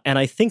 And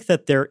I think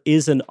that there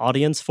is an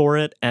audience for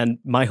it, and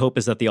my hope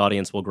is that the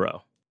audience will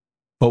grow.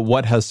 But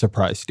what has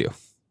surprised you?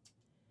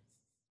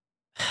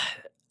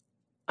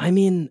 I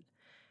mean,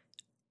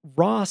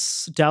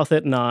 Ross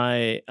Douthat and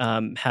I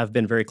have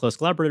been very close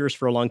collaborators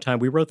for a long time.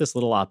 We wrote this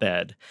little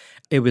op-ed.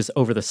 It was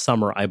over the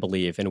summer, I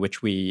believe, in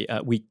which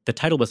the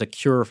title was The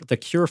Cure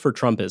for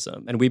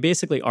Trumpism. And we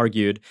basically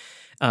argued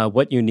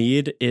what you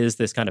need is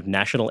this kind of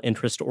national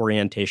interest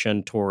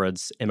orientation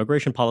towards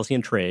immigration policy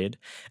and trade.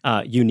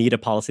 You need a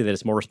policy that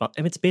is more responsive.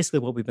 I mean, it's basically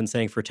what we've been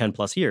saying for 10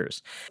 plus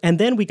years. And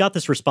then we got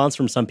this response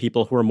from some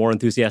people who are more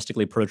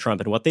enthusiastically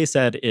pro-Trump. And what they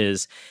said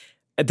is,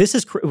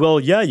 well,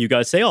 yeah, you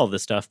guys say all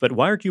this stuff, but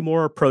why aren't you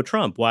more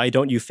pro-Trump? Why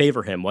don't you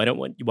favor him? Why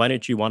don't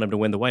you want him to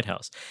win the White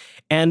House?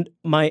 And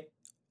my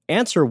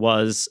answer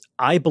was,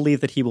 I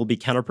believe that he will be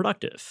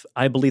counterproductive.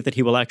 I believe that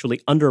he will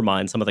actually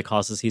undermine some of the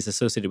causes he's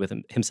associated with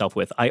himself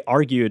with. I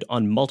argued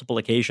on multiple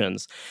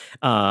occasions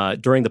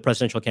during the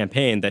presidential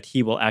campaign that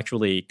he will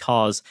actually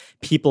cause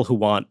people who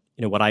want,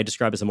 what I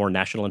describe as a more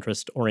national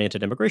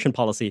interest-oriented immigration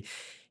policy,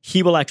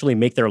 he will actually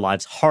make their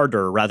lives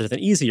harder rather than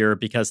easier,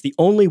 because the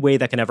only way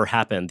that can ever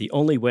happen, the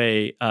only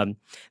way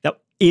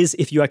that is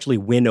if you actually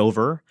win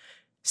over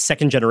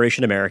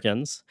second-generation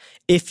Americans,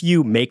 if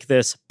you make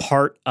this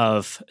part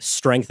of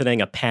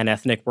strengthening a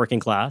pan-ethnic working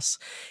class.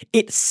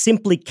 It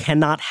simply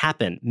cannot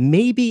happen.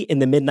 Maybe in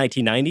the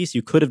mid-1990s,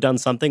 you could have done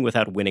something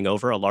without winning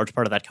over a large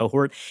part of that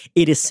cohort.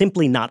 It is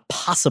simply not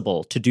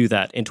possible to do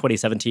that in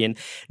 2017,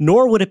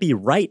 nor would it be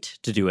right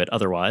to do it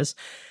otherwise.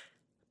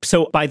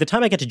 So by the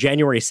time I get to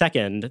January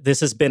 2nd,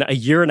 this has been a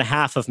year and a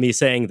half of me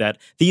saying that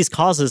these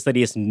causes that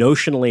he is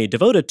notionally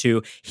devoted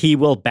to, he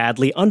will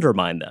badly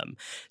undermine them.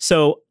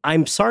 So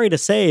I'm sorry to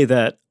say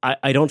that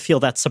I don't feel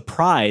that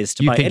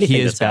surprised by anything that's happened. You think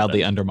he is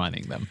badly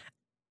undermining them?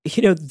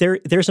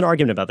 There's an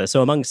argument about this.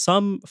 So among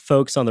some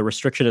folks on the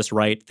restrictionist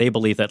right, they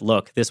believe that,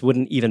 look, this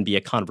wouldn't even be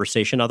a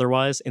conversation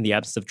otherwise in the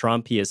absence of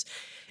Trump. He is,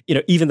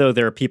 even though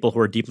there are people who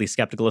are deeply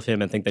skeptical of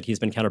him and think that he's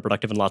been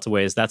counterproductive in lots of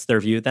ways, that's their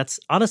view. That's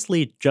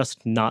honestly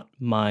just not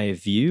my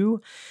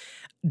view.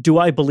 Do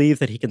I believe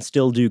that he can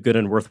still do good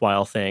and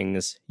worthwhile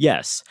things?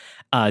 Yes.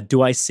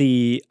 Do I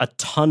see a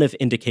ton of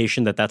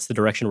indication that that's the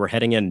direction we're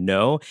heading in?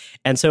 No.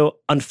 And so,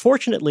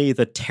 unfortunately,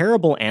 the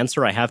terrible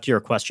answer I have to your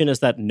question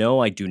is that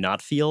no, I do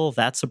not feel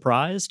that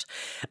surprised.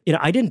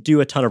 I didn't do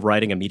a ton of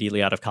writing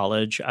immediately out of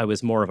college. I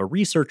was more of a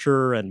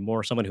researcher and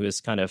more someone who is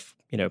kind of,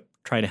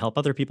 trying to help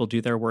other people do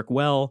their work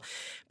well.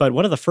 But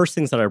one of the first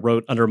things that I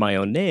wrote under my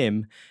own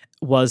name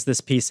was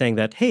this piece saying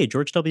that, hey,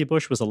 George W.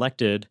 Bush was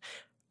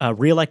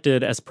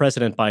reelected as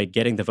president by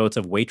getting the votes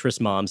of waitress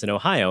moms in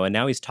Ohio. And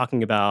now he's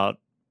talking about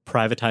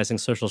privatizing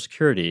Social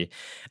Security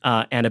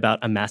and about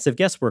a massive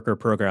guest worker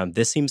program.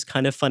 This seems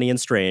kind of funny and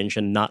strange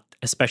and not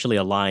especially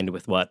aligned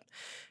with what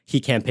he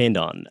campaigned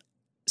on.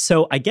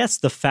 So I guess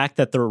the fact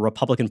that the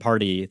Republican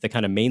Party, the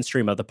kind of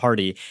mainstream of the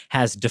party,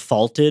 has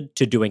defaulted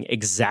to doing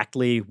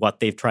exactly what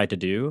they've tried to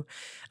do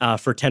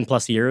for 10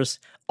 plus years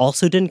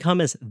also didn't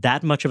come as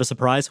that much of a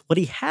surprise. What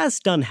he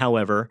has done,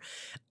 however,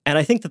 and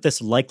I think that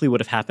this likely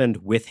would have happened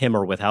with him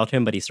or without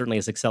him, but he certainly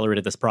has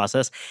accelerated this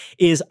process,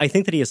 is I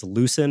think that he has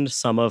loosened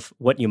some of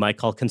what you might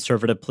call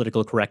conservative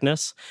political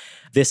correctness.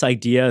 This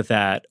idea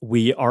that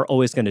we are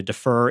always going to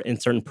defer in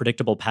certain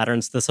predictable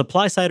patterns. The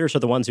supply-siders are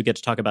the ones who get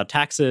to talk about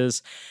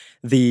taxes.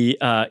 The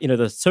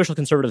social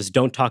conservatives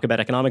don't talk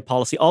about economic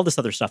policy, all this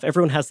other stuff.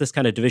 Everyone has this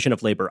kind of division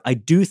of labor. I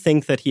do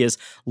think that he has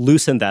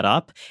loosened that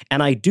up.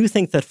 And I do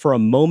think that for a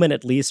moment,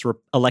 at least,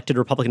 elected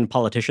Republican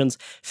politicians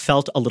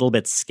felt a little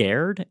bit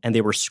scared and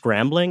they were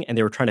scrambling and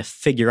they were trying to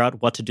figure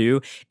out what to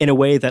do in a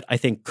way that I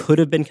think could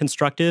have been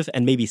constructive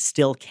and maybe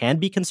still can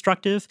be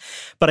constructive.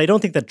 But I don't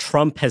think that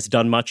Trump has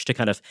done much to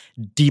kind of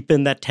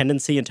deepen that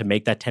tendency and to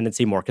make that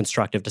tendency more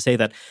constructive, to say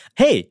that,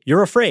 hey,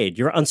 you're afraid,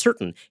 you're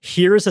uncertain.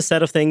 Here's a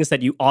set of things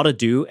that you ought to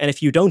do. And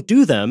if you don't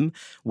do them,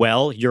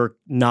 well, you're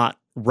not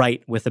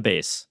right with the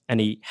base. And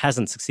he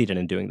hasn't succeeded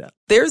in doing that.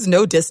 There's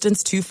no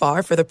distance too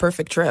far for the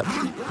perfect trip.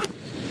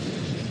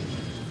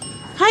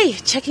 Hi,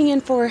 checking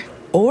in for...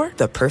 Or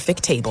the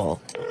perfect table.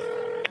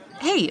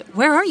 Hey,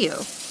 where are you?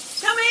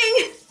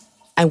 Coming!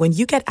 And when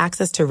you get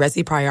access to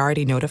Resi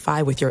Priority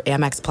Notify with your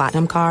Amex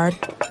Platinum card...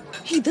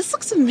 Hey, this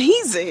looks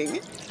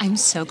amazing. I'm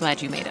so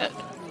glad you made it.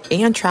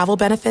 And travel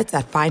benefits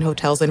at fine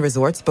hotels and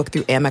resorts booked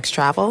through Amex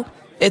Travel,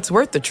 it's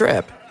worth the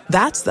trip.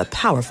 That's the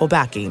powerful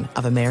backing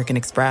of American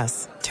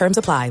Express. Terms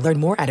apply. Learn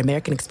more at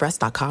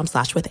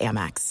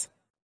americanexpress.com/withAmex.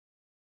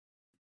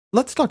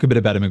 Let's talk a bit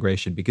about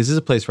immigration, because this is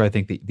a place where I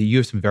think that you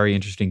have some very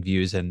interesting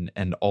views. And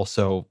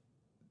also,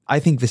 I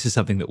think this is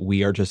something that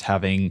we are just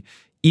having,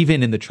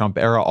 even in the Trump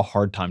era, a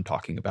hard time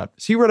talking about.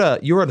 So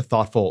you wrote a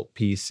thoughtful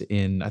piece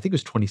in, I think it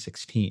was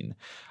 2016,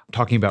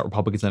 talking about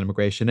Republicans and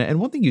immigration. And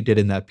one thing you did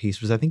in that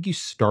piece was, I think you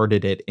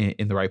started it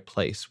in the right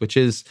place, which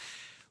is,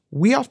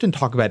 we often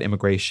talk about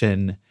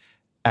immigration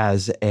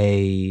as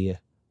a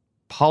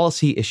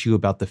policy issue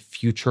about the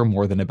future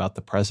more than about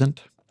the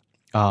present,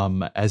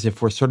 as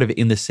if we're sort of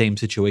in the same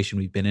situation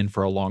we've been in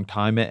for a long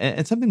time.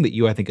 And something that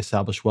you, I think,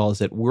 established well is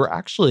that we're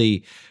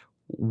actually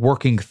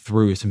working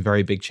through some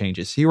very big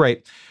changes. So you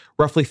write,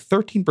 roughly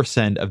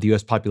 13% of the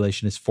U.S.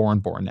 population is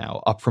foreign-born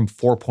now, up from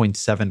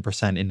 4.7% in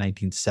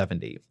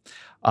 1970.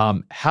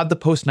 Had the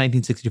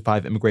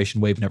post-1965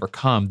 immigration wave never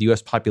come, the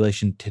U.S.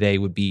 population today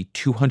would be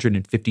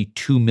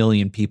 252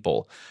 million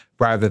people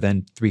rather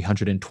than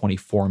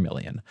 324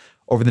 million.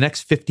 Over the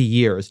next 50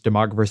 years,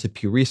 demographers at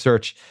Pew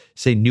Research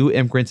say new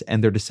immigrants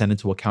and their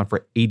descendants will account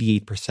for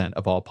 88%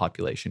 of all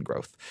population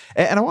growth.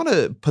 And I want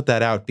to put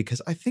that out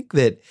because I think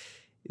that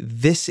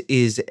this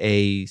is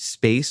a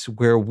space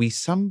where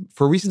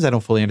for reasons I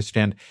don't fully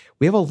understand,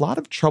 we have a lot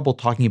of trouble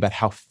talking about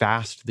how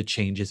fast the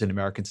changes in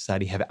American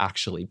society have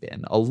actually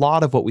been. A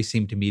lot of what we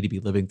seem to me to be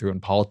living through in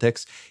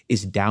politics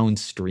is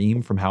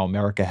downstream from how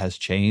America has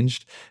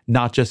changed,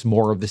 not just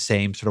more of the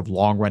same sort of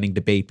long-running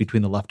debate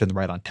between the left and the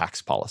right on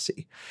tax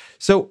policy.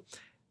 So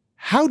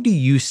how do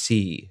you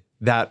see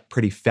that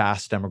pretty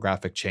fast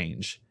demographic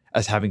change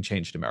as having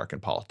changed American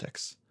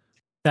politics?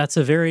 That's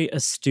a very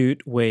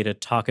astute way to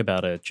talk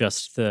about it,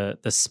 just the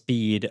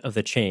speed of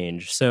the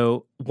change.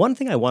 So one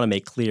thing I want to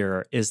make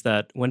clear is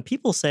that when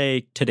people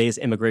say today's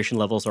immigration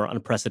levels are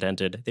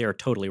unprecedented, they are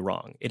totally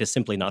wrong. It is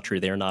simply not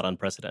true. They are not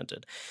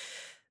unprecedented.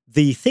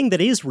 The thing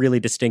that is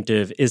really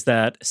distinctive is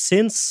that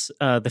since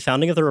the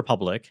founding of the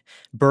Republic,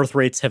 birth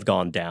rates have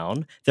gone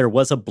down. There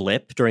was a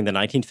blip during the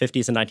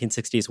 1950s and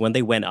 1960s when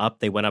they went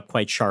up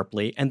quite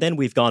sharply. And then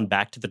we've gone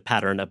back to the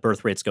pattern of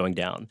birth rates going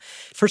down.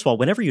 First of all,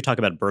 whenever you talk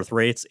about birth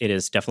rates, it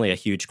is definitely a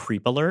huge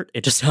creep alert.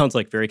 It just sounds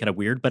like very kind of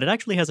weird, but it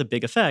actually has a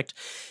big effect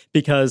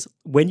because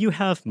when you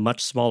have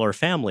much smaller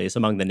families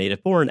among the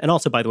native born, and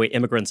also, by the way,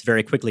 immigrants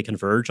very quickly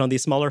converge on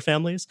these smaller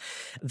families,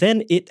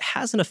 then it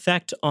has an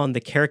effect on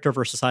the character of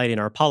our society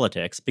and our politics,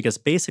 because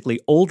basically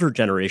older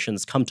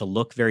generations come to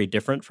look very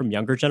different from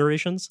younger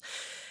generations.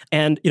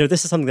 And,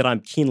 this is something that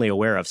I'm keenly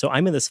aware of. So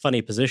I'm in this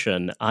funny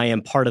position. I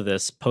am part of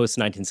this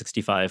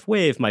post-1965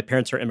 wave. My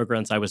parents are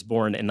immigrants. I was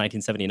born in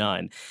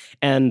 1979.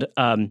 And,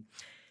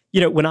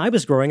 when I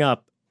was growing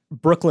up,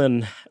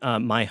 Brooklyn,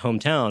 my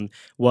hometown,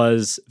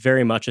 was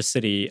very much a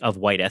city of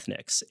white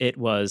ethnics. It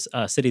was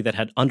a city that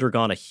had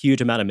undergone a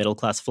huge amount of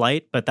middle-class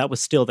flight, but that was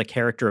still the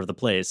character of the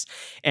place.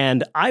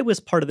 And I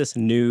was part of this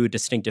new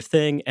distinctive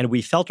thing, and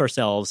we felt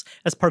ourselves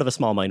as part of a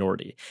small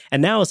minority.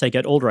 And now as I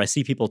get older, I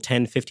see people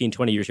 10, 15,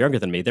 20 years younger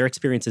than me. Their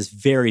experience is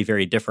very,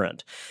 very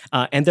different.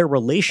 And their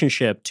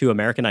relationship to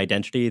American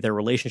identity, their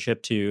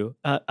relationship to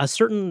a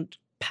certain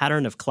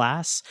pattern of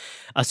class,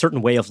 a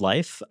certain way of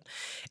life.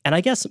 And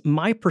I guess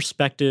my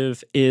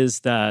perspective is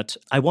that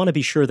I want to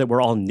be sure that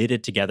we're all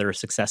knitted together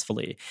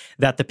successfully,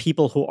 that the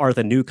people who are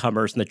the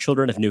newcomers and the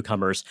children of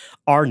newcomers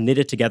are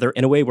knitted together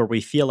in a way where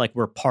we feel like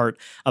we're part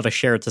of a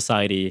shared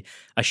society,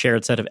 a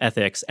shared set of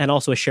ethics, and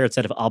also a shared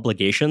set of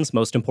obligations,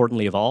 most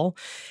importantly of all.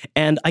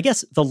 And I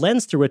guess the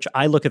lens through which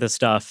I look at this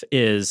stuff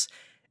is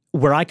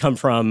where I come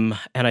from,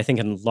 and I think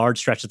in large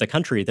stretches of the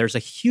country, there's a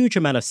huge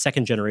amount of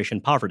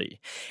second-generation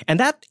poverty. And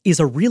that is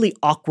a really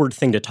awkward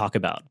thing to talk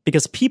about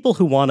because people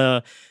who want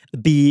to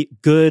be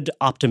good,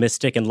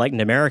 optimistic, enlightened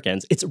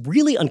Americans, it's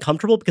really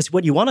uncomfortable because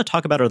what you want to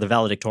talk about are the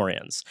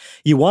valedictorians.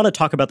 You want to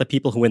talk about the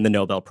people who win the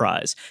Nobel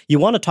Prize. You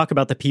want to talk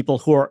about the people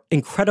who are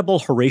incredible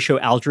Horatio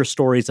Alger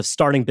stories of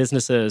starting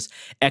businesses,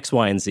 X,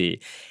 Y, and Z.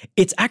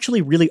 It's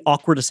actually really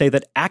awkward to say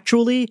that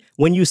actually,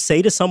 when you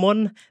say to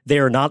someone they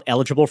are not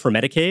eligible for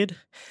Medicaid,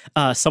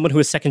 someone who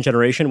is second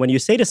generation, when you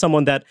say to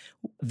someone that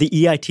the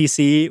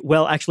EITC,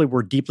 well, actually,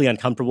 we're deeply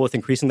uncomfortable with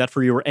increasing that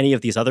for you or any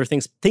of these other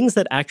things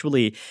that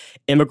actually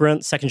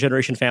immigrant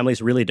second-generation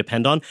families really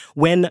depend on,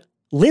 when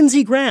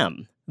Lindsey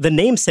Graham, the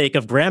namesake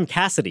of Graham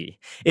Cassidy,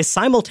 is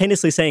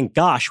simultaneously saying,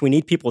 gosh, we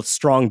need people with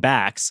strong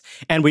backs,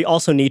 and we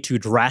also need to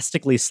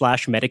drastically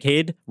slash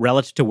Medicaid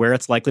relative to where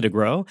it's likely to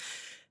grow.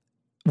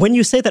 When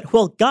you say that,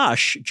 well,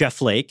 gosh, Jeff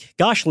Flake,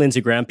 gosh,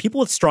 Lindsey Graham, people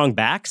with strong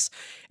backs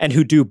and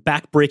who do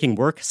back-breaking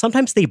work,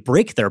 sometimes they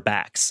break their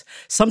backs.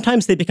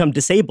 Sometimes they become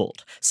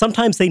disabled.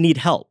 Sometimes they need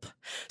help.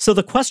 So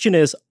the question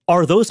is,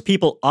 are those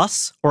people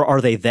us or are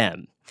they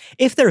them?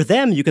 If they're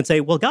them, you can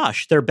say, well,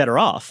 gosh, they're better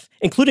off,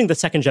 including the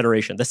second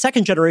generation. The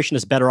second generation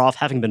is better off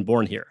having been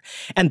born here.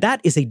 And that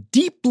is a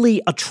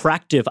deeply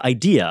attractive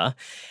idea.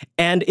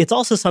 And it's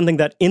also something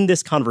that in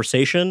this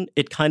conversation,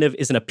 it kind of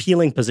is an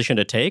appealing position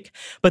to take.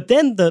 But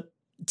then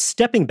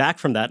stepping back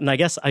from that, and I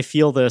guess I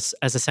feel this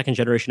as a second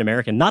generation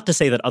American, not to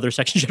say that other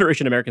second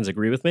generation Americans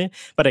agree with me,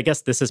 but I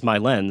guess this is my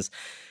lens.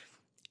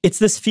 It's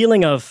this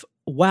feeling of,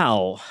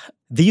 wow,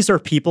 these are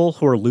people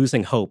who are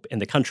losing hope in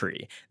the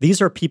country.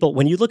 These are people,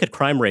 when you look at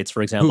crime rates,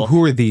 for example.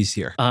 Who are these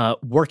here?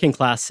 Working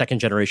class, second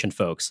generation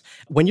folks.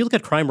 When you look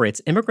at crime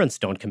rates, immigrants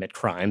don't commit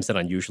crimes at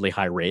unusually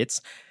high rates.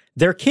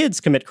 Their kids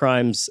commit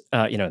crimes,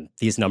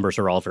 these numbers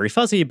are all very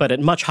fuzzy, but at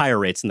much higher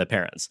rates than the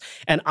parents.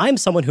 And I'm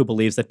someone who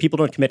believes that people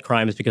don't commit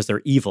crimes because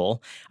they're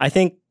evil. I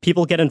think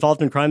people get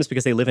involved in crimes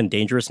because they live in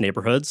dangerous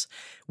neighborhoods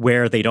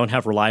where they don't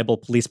have reliable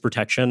police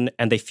protection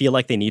and they feel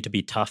like they need to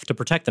be tough to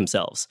protect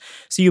themselves.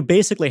 So you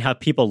basically have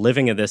people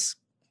living in this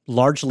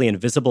largely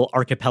invisible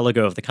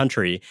archipelago of the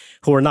country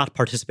who are not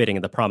participating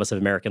in the promise of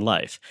American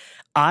life.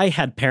 I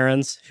had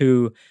parents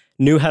who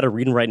knew how to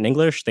read and write in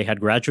English. They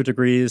had graduate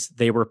degrees.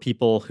 They were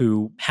people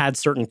who had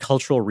certain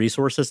cultural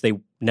resources. They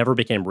never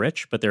became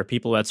rich, but there are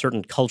people who had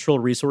certain cultural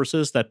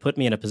resources that put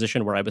me in a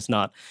position where I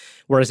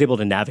was able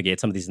to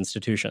navigate some of these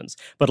institutions.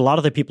 But a lot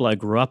of the people I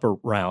grew up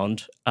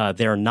around,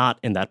 they're not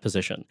in that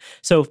position.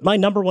 So my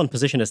number one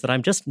position is that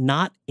I'm just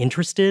not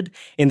interested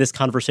in this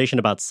conversation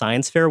about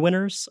science fair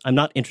winners. I'm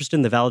not interested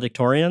in the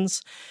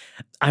valedictorians.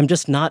 I'm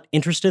just not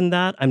interested in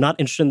that. I'm not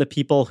interested in the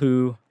people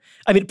who,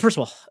 first of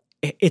all,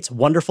 it's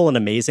wonderful and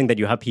amazing that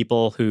you have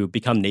people who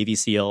become Navy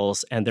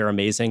SEALs and they're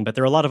amazing, but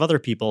there are a lot of other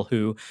people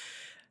who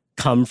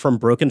come from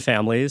broken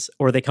families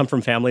or they come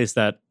from families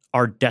that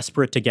are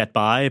desperate to get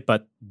by,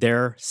 but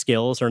their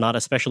skills are not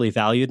especially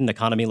valued in an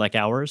economy like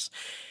ours.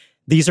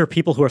 These are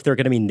people who, if they're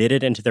going to be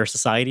knitted into their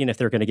society and if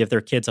they're going to give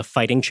their kids a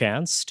fighting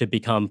chance to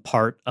become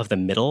part of the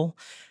middle,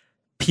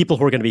 people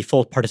who are going to be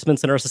full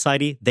participants in our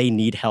society, they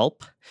need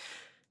help.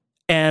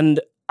 And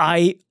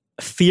I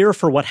fear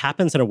for what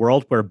happens in a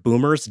world where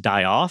boomers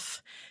die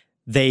off.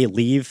 They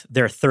leave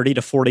their $30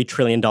 to $40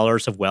 trillion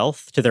of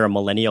wealth to their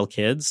millennial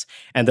kids,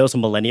 and those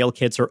millennial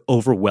kids are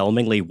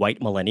overwhelmingly white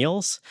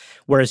millennials,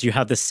 whereas you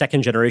have this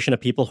second generation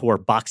of people who are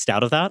boxed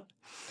out of that.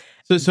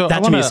 So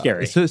that to me is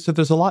scary. So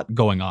there's a lot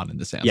going on in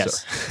this answer.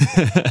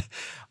 Yes.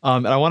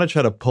 And I want to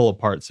try to pull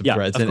apart some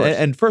threads.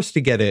 And first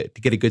to get a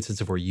good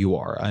sense of where you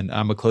are, and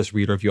I'm a close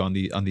reader of you on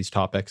these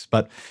topics,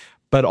 but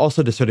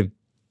also to sort of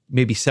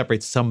maybe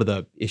separate some of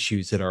the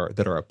issues that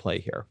are at play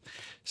here.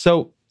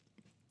 So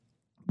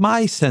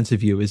my sense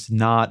of you is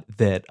not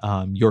that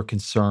your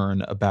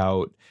concern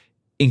about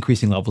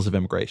increasing levels of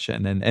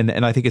immigration,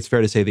 and I think it's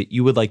fair to say that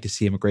you would like to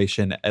see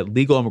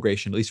legal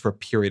immigration, at least for a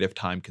period of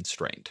time,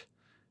 constrained.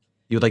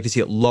 You would like to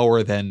see it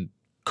lower than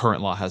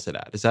current law has it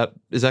at. Is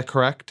that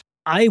correct?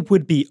 I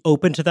would be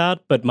open to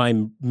that, but my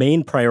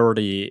main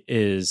priority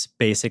is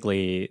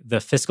basically the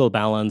fiscal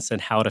balance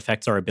and how it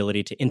affects our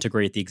ability to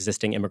integrate the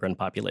existing immigrant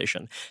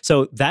population.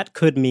 So that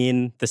could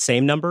mean the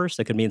same numbers,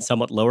 that could mean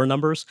somewhat lower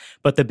numbers,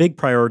 but the big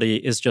priority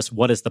is just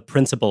what is the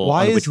principle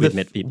on which we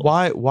admit people.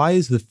 Why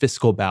is the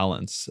fiscal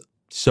balance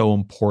so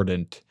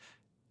important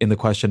in the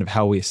question of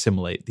how we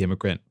assimilate the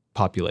immigrant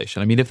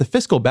population? I mean, if the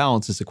fiscal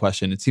balance is the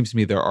question, it seems to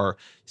me there are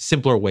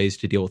simpler ways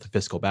to deal with the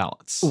fiscal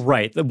balance.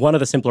 Right. One of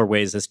the simpler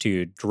ways is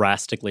to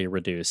drastically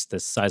reduce the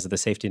size of the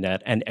safety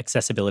net and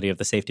accessibility of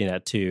the safety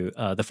net to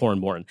the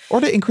foreign-born. Or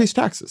to increase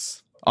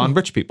taxes. on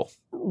rich people.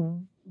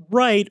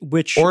 Right,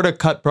 which or to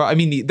cut. I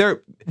mean,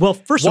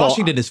 first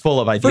Washington is full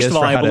of ideas. First of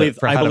all, for I how believe to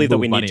that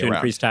we move need to money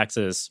increase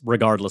taxes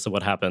regardless of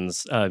what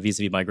happens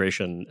vis-a-vis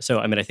migration. So,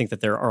 I mean, I think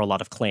that there are a lot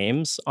of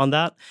claims on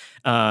that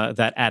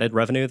that added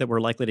revenue that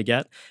we're likely to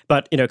get.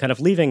 But kind of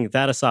leaving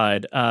that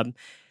aside, I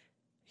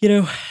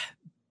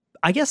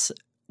guess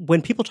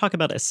when people talk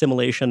about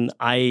assimilation,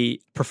 I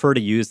prefer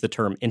to use the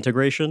term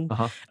integration.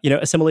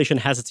 Assimilation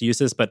has its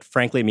uses, but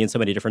frankly, it means so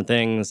many different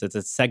things. Is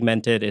it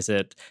segmented? Is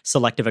it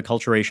selective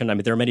acculturation? I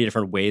mean, there are many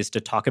different ways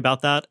to talk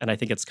about that, and I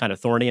think it's kind of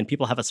thorny, and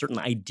people have a certain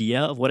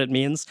idea of what it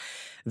means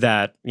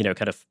that,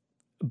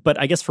 but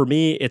I guess for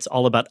me, it's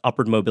all about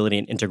upward mobility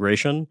and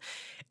integration.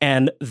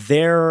 And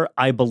there,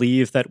 I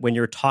believe that when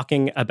you're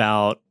talking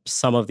about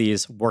some of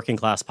these working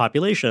class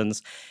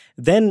populations,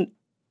 then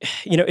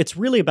it's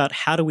really about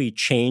how do we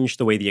change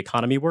the way the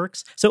economy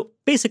works. So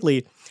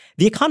basically,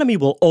 the economy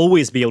will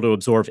always be able to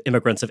absorb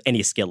immigrants of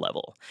any skill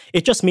level.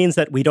 It just means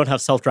that we don't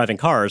have self-driving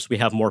cars. We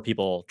have more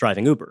people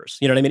driving Ubers.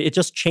 You know what I mean? It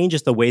just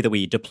changes the way that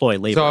we deploy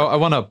labor. So I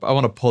want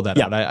to pull that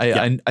out.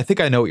 I think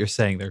I know what you're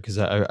saying there because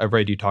I've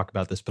read you talk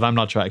about this, but I'm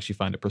not sure I actually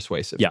find it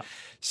persuasive. Yeah.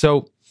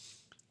 So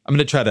I'm going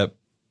to try to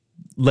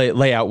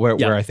lay out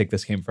where I think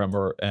this came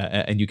from,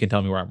 and you can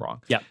tell me where I'm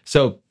wrong. Yeah.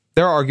 So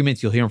there are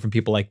arguments, you'll hear them from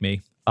people like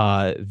me,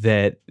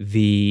 that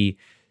the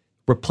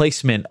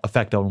replacement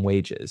effect on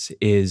wages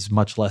is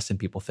much less than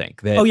people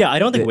think. I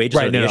don't think wages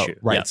are the issue.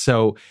 Right. Yeah.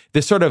 So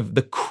this sort of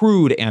the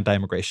crude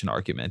anti-immigration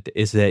argument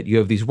is that you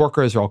have these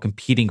workers are all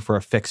competing for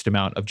a fixed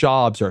amount of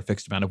jobs or a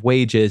fixed amount of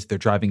wages. They're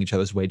driving each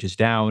other's wages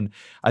down.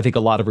 I think a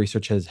lot of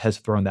research has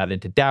thrown that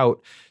into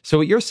doubt. So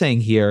what you're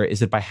saying here is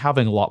that by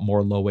having a lot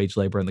more low-wage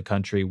labor in the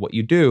country, what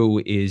you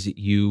do is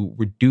you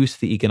reduce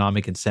the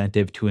economic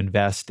incentive to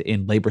invest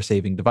in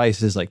labor-saving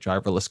devices like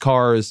driverless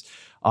cars,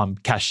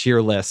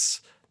 cashierless,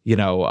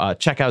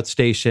 checkout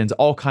stations,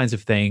 all kinds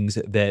of things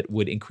that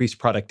would increase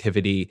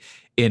productivity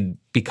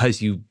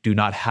because you do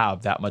not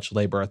have that much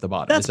labor at the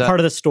bottom. That's part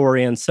of the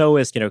story, and so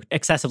is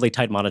excessively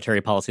tight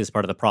monetary policy is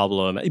part of the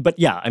problem. But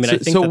yeah, I mean, I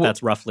think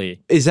that's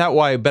roughly. Is that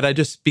why? But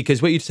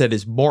because what you said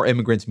is more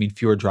immigrants mean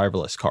fewer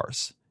driverless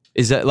cars.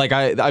 Is that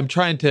I'm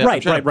trying to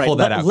pull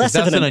that out? Less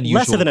of an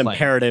claim.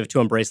 imperative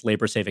to embrace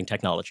labor-saving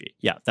technology.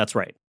 Yeah, that's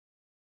right.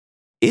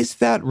 Is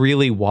that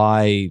really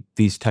why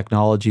these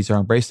technologies are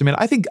embraced? I mean,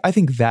 I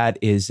think that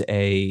is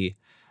I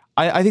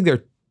think there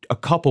are a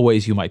couple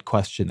ways you might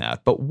question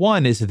that. But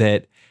one is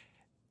that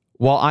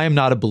while I am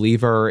not a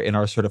believer in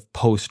our sort of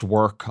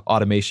post-work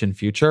automation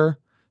future,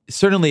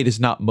 certainly it is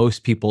not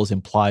most people's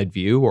implied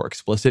view or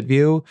explicit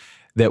view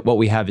that what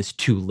we have is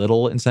too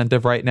little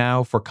incentive right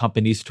now for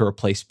companies to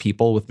replace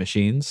people with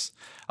machines.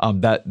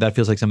 That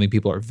feels like something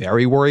people are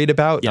very worried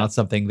about, not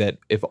something that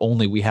if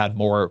only we had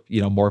more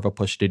of a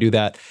push to do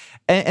that.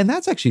 And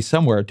that's actually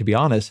somewhere, to be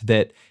honest,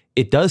 that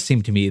it does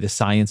seem to me the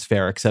science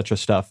fair, et cetera,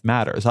 stuff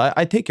matters.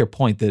 I take your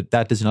point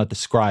that does not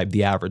describe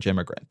the average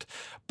immigrant,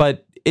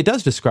 but it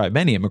does describe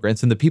many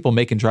immigrants, and the people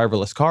making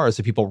driverless cars,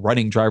 the people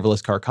running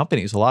driverless car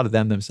companies, a lot of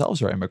them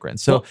themselves are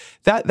immigrants. So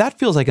that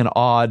feels like an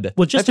odd.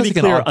 Well, just to be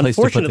clear,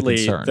 unfortunately,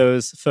 to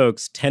those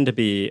folks tend to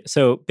be.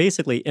 So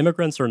basically,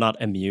 immigrants are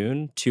not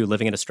immune to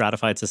living in a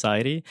stratified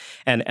society.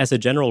 And as a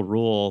general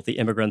rule, the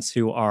immigrants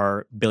who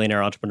are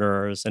billionaire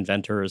entrepreneurs,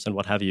 inventors, and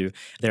what have you,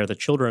 they're the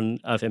children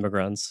of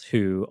immigrants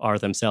who are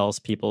themselves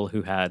people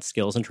who had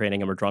skills and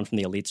training and were drawn from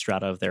the elite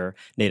strata of their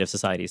native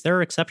societies. There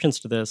are exceptions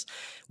to this.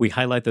 We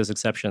highlight those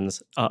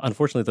exceptions.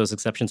 Unfortunately, those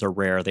exceptions are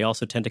rare. They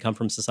also tend to come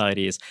from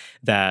societies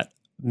that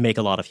make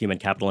a lot of human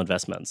capital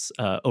investments,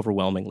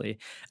 overwhelmingly.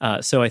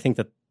 So I think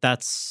that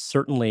that's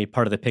certainly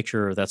part of the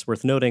picture that's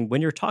worth noting.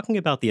 When you're talking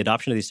about the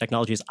adoption of these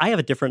technologies, I have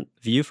a different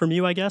view from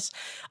you, I guess.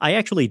 I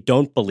actually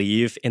don't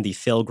believe in the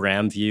Phil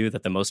Gramm view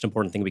that the most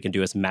important thing we can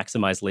do is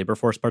maximize labor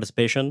force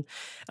participation.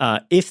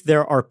 If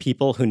there are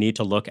people who need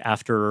to look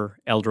after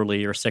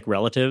elderly or sick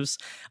relatives,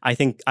 I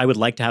think I would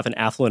like to have an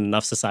affluent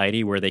enough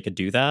society where they could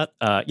do that.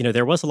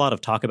 There was a lot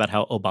of talk about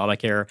how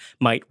Obamacare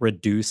might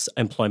reduce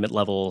employment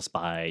levels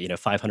by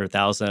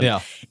 500,000.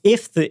 Yeah.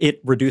 If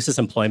it reduces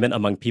employment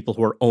among people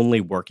who are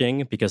only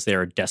working because they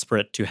are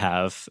desperate to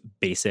have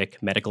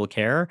basic medical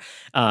care,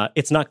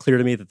 it's not clear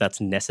to me that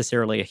that's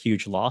necessarily a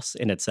huge loss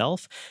in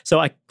itself. So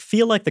I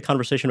feel like the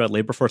conversation about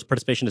labor force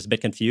participation is a bit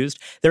confused.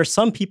 There are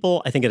some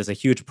people, I think it is a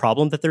huge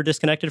problem that they're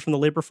disconnected from the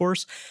labor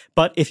force.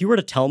 But if you were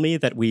to tell me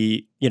that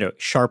we,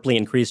 sharply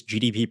increased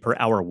GDP per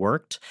hour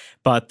worked,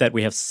 but that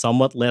we have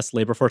somewhat less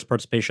labor force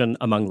participation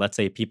among, let's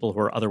say, people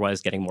who are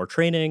otherwise getting more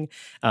training,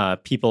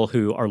 people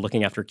who are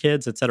looking after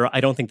kids, et cetera,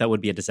 I don't think that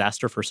would be a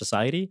disaster for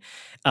society.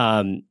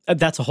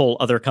 That's a whole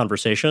other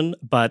conversation,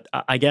 but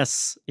I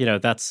guess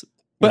that's.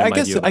 But I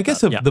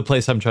guess the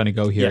place I'm trying to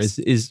go here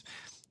is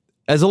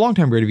as a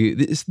longtime reader of you,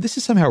 this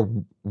is somehow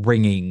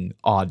ringing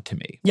odd to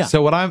me. Yeah.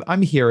 So what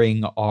I'm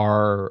hearing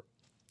are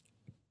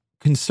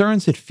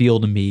concerns that feel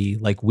to me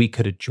like we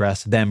could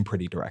address them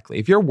pretty directly.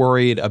 If you're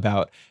worried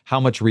about how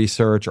much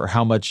research or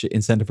how much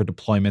incentive for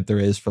deployment there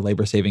is for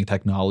labor-saving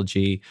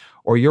technology,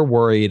 or you're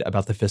worried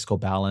about the fiscal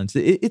balance,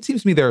 it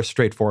seems to me there are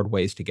straightforward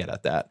ways to get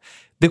at that.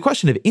 The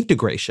question of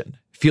integration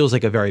feels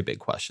like a very big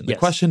question. The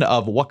question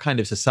of what kind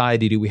of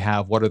society do we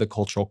have? What are the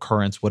cultural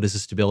currents? What is the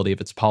stability of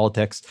its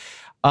politics?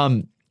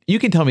 You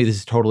can tell me this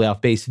is totally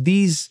off base.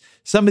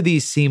 Some of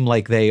these seem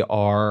like they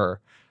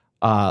are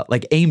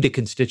like aimed at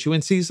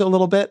constituencies a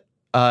little bit.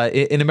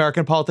 In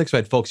American politics,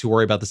 right? Folks who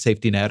worry about the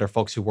safety net or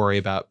folks who worry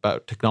about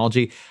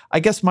technology. I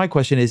guess my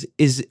question is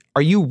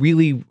are you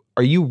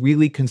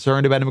really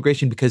concerned about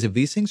immigration because of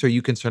these things, or are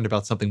you concerned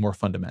about something more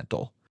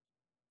fundamental?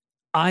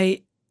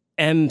 I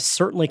am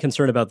certainly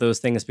concerned about those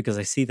things because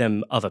I see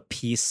them of a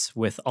piece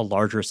with a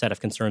larger set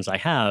of concerns I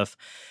have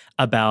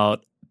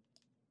about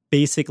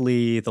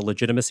basically the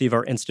legitimacy of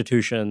our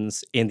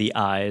institutions in the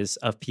eyes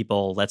of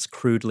people, let's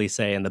crudely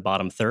say, in the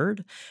bottom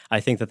third. I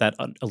think that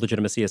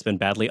legitimacy has been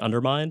badly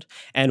undermined.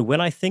 And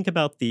when I think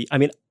about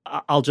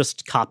I'll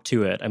just cop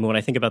to it. I mean, when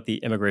I think about the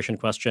immigration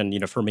question,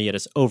 for me, it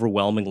is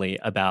overwhelmingly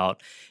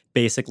about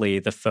basically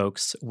the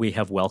folks we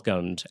have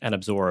welcomed and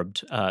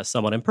absorbed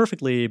somewhat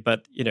imperfectly,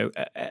 but,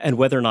 and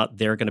whether or not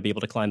they're going to be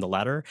able to climb the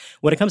ladder.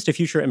 When it comes to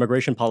future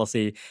immigration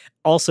policy,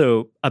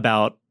 also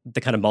about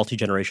the kind of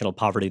multi-generational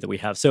poverty that we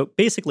have. So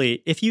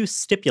basically, if you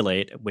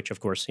stipulate, which of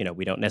course,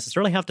 we don't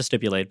necessarily have to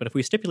stipulate, but if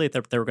we stipulate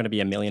that there are going to be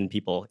 1 million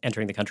people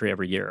entering the country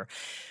every year,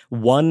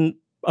 one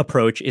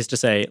approach is to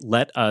say,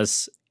 let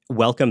us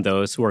welcome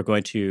those who are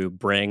going to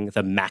bring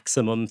the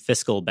maximum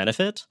fiscal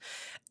benefit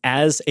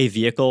as a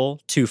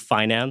vehicle to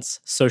finance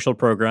social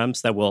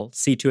programs that will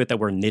see to it that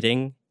we're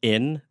knitting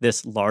in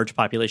this large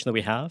population that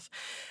we have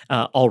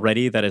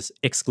already that is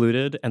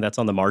excluded and that's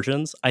on the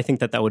margins. I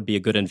think that would be a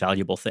good and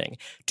valuable thing.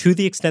 To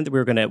the extent that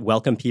we're going to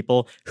welcome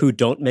people who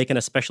don't make an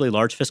especially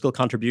large fiscal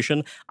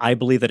contribution, I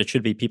believe that it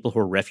should be people who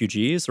are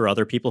refugees or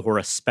other people who are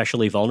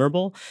especially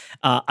vulnerable.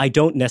 I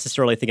don't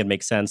necessarily think it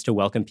makes sense to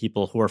welcome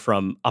people who are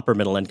from upper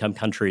middle-income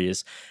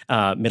countries,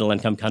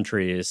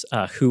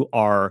 who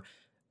are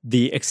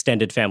the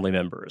extended family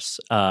members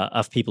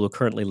of people who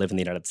currently live in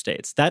the United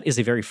States. That is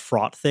a very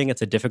fraught thing.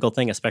 It's a difficult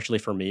thing, especially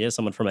for me as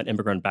someone from an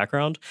immigrant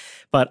background.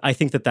 But I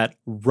think that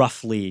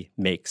roughly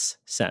makes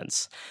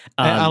sense.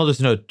 I'll just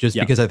note,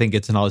 because I think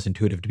it's not as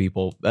intuitive to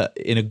people,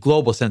 in a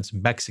global sense,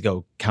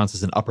 Mexico counts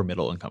as an upper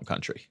middle income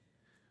country.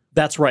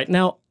 That's right.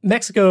 Now,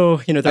 Mexico,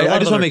 I just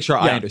want to make sure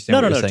I understand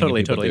what you're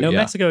saying. Totally. No,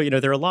 Mexico,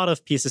 there are a lot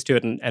of pieces to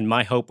it. And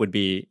my hope would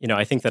be,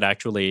 I think that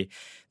actually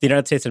the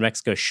United States and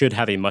Mexico should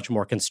have a much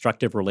more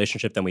constructive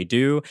relationship than we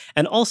do.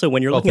 And also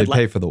when you're looking at...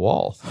 pay for the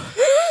wall.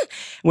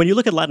 When you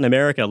look at Latin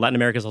America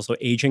is also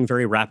aging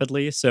very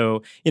rapidly.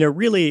 So,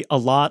 really a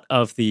lot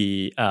of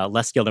the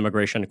less skilled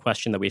immigration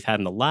question that we've had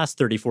in the last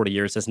 30, 40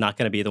 years is not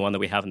going to be the one that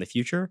we have in the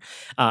future.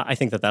 I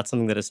think that that's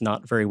something that is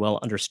not very well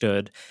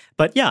understood.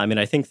 But yeah,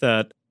 I think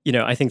that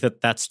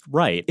that's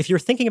right. If you're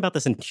thinking about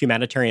this in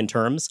humanitarian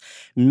terms,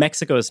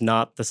 Mexico is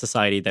not the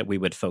society that we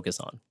would focus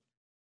on.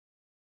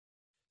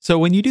 So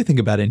when you do think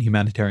about it in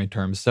humanitarian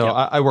terms,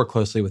 I work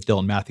closely with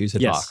Dylan Matthews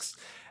at Vox.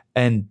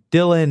 And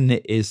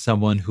Dylan is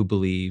someone who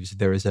believes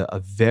there is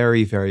a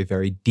very, very,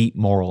 very deep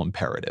moral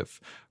imperative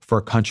for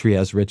a country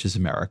as rich as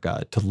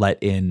America to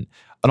let in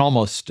an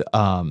almost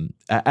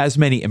as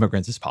many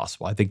immigrants as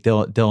possible. I think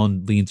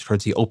Dylan leans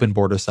towards the open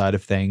border side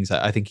of things.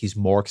 I think he's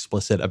more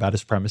explicit about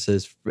his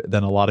premises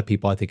than a lot of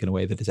people, I think, in a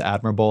way that is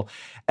admirable.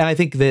 And I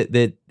think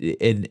that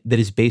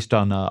is based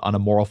on a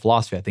moral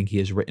philosophy. I think he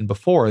has written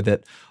before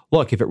that,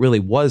 look, if it really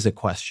was a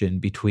question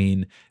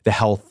between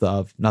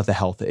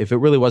if it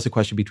really was a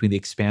question between the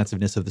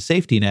expansiveness of the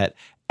safety net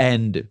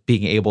and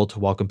being able to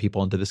welcome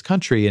people into this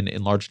country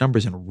in large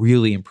numbers and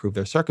really improve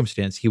their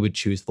circumstance, he would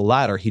choose the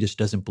latter. He just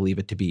doesn't believe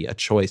it to be a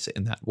choice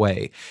in that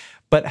way.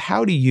 But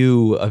how do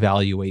you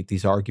evaluate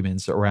these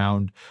arguments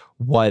around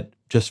what,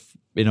 just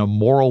in a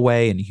moral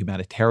way and a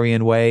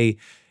humanitarian way,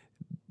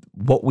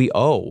 what we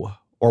owe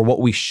or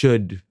what we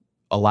should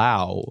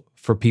allow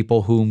for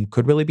people whom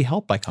could really be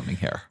helped by coming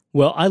here?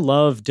 Well, I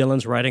love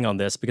Dylan's writing on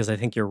this because I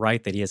think you're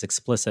right that he is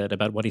explicit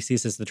about what he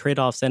sees as the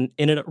trade-offs. And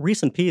in a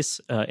recent piece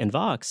in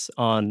Vox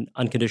on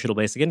unconditional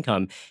basic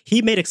income,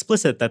 he made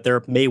explicit that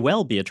there may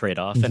well be a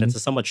trade-off, and it's a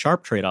somewhat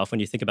sharp trade-off when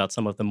you think about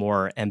some of the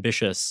more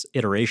ambitious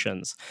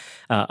iterations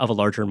of a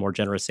larger and more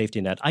generous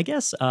safety net. I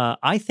guess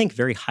I think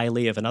very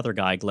highly of another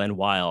guy, Glenn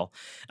Weil,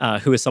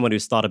 who is someone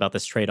who's thought about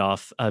this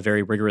trade-off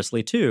very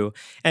rigorously too.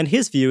 And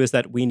his view is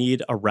that we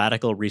need a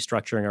radical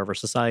restructuring of our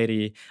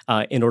society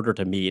in order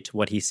to meet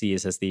what he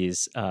sees as these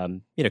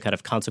kind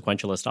of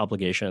consequentialist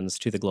obligations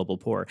to the global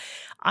poor.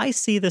 I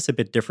see this a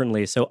bit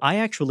differently. So I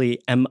actually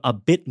am a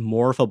bit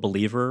more of a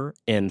believer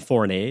in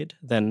foreign aid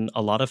than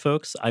a lot of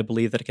folks. I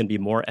believe that it can be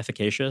more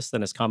efficacious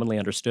than is commonly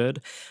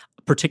understood,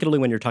 particularly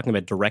when you're talking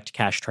about direct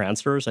cash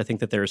transfers. I think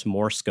that there's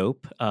more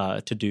scope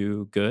to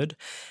do good.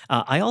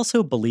 I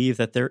also believe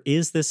that there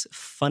is this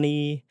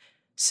funny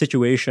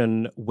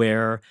situation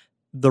where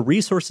the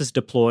resources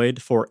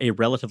deployed for a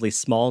relatively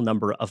small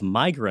number of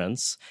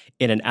migrants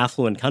in an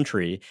affluent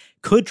country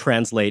could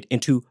translate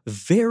into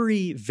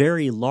very,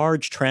 very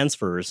large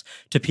transfers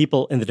to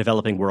people in the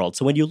developing world.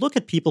 So when you look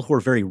at people who are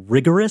very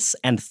rigorous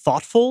and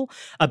thoughtful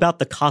about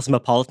the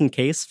cosmopolitan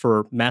case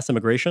for mass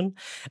immigration,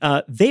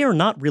 they are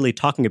not really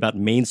talking about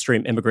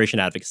mainstream immigration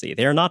advocacy.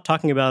 They are not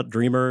talking about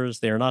dreamers.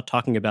 They are not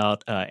talking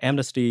about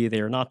amnesty.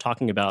 They are not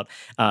talking about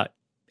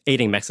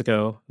aiding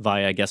Mexico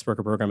via guest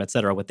worker program, et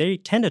cetera. What they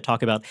tend to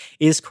talk about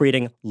is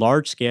creating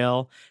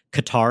large-scale,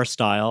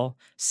 Qatar-style,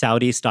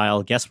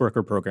 Saudi-style guest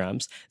worker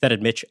programs that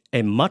admit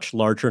a much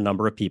larger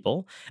number of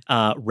people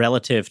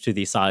relative to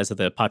the size of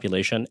the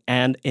population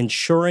and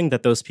ensuring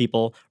that those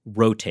people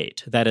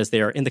rotate. That is,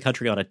 they are in the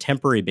country on a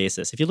temporary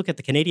basis. If you look at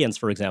the Canadians,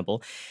 for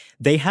example,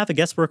 they have a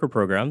guest worker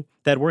program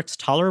that works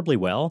tolerably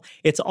well.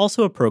 It's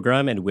also a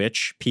program in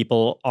which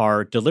people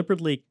are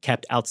deliberately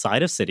kept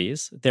outside of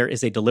cities. There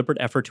is a deliberate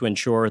effort to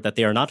ensure that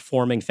they are not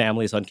forming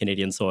families on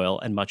Canadian soil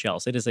and much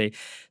else. It is a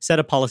set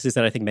of policies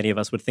that I think many of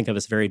us would think of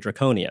as very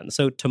draconian.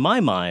 So to my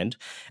mind,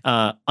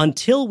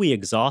 until we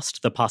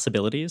exhaust the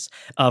possibilities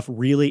of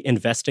really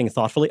investing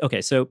thoughtfully,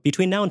 okay, so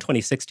between now and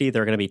 2060,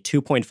 there are going to be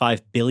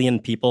 2.5 billion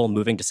people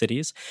moving to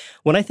cities.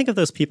 When I think of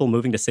those people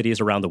moving to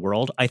cities around the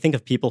world, I think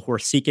of people who are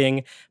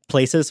seeking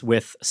places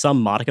with some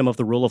modicum of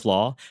the rule of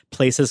law,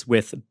 places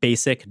with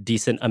basic,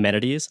 decent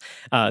amenities.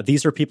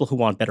 These are people who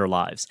want better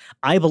lives.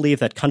 I believe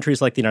that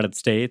countries like the United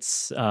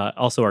States,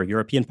 also our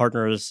European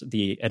partners,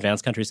 the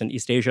advanced countries in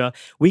East Asia,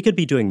 we could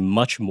be doing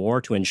much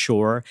more to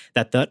ensure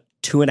that the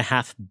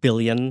 2.5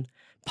 billion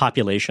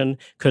population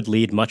could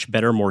lead much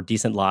better, more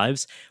decent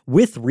lives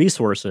with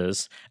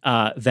resources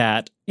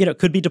that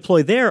could be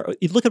deployed there.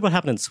 Look at what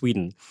happened in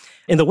Sweden.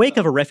 In the wake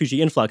of a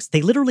refugee influx,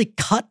 they literally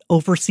cut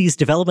overseas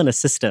development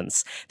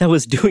assistance that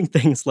was doing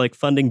things like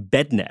funding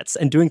bed nets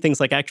and doing things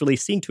like actually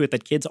seeing to it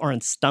that kids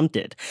aren't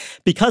stunted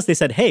because they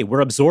said, hey,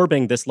 we're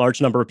absorbing this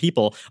large number of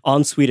people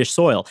on Swedish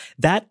soil.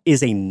 That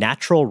is a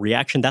natural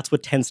reaction. That's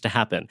what tends to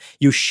happen.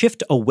 You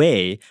shift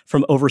away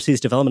from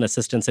overseas development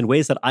assistance in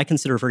ways that I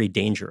consider very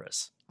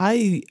dangerous.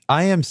 I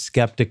am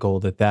skeptical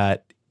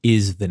that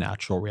is the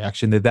natural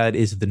reaction, that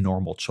is the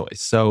normal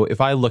choice. So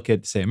if I look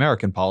at, say,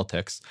 American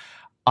politics,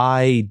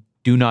 I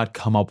do not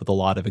come up with a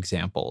lot of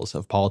examples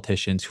of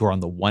politicians who are on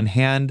the one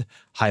hand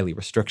highly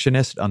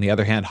restrictionist, on the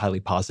other hand highly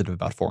positive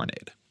about foreign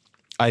aid.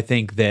 I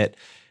think that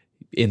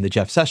in the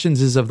Jeff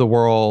Sessionses of the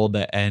world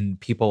and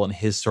people in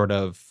his sort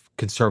of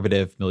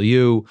conservative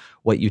milieu,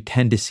 what you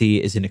tend to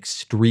see is an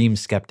extreme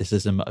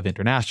skepticism of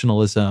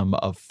internationalism,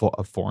 of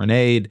foreign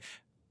aid,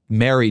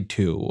 married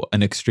to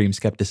an extreme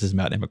skepticism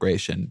about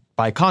immigration.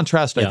 By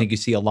contrast, I think you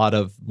see a lot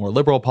of more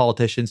liberal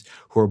politicians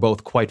who are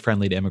both quite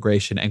friendly to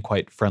immigration and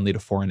quite friendly to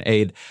foreign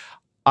aid.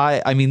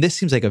 I mean, this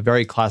seems like a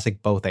very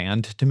classic both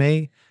and to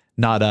me,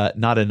 not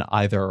an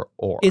either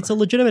or. It's a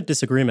legitimate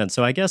disagreement.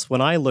 So I guess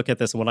when I look at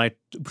this and when I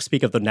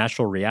speak of the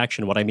natural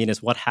reaction, what I mean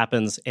is what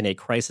happens in a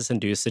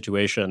crisis-induced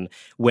situation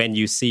when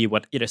you see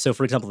what, so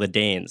for example, the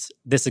Danes,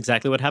 this is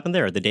exactly what happened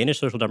there. The Danish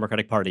Social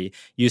Democratic Party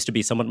used to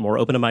be somewhat more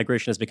open to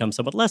migration, has become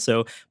somewhat less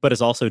so, but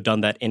has also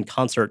done that in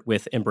concert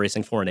with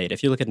embracing foreign aid.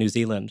 If you look at New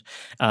Zealand,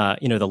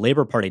 the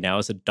Labour Party now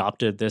has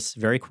adopted this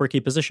very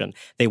quirky position.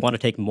 They want to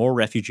take more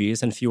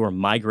refugees and fewer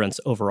migrants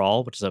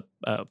overall, which is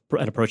an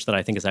approach that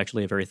I think is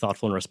actually a very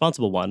thoughtful and responsible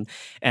one,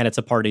 and it's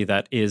a party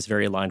that is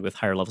very aligned with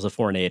higher levels of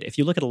foreign aid. If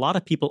you look at a lot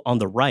of people on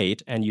the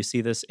right, and you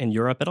see this in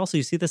Europe, and also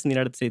you see this in the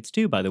United States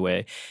too, by the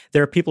way,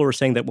 there are people who are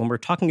saying that when we're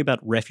talking about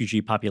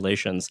refugee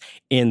populations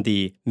in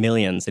the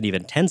millions and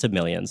even tens of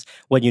millions,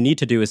 what you need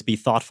to do is be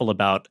thoughtful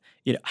about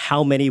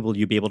how many will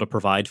you be able to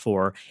provide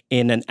for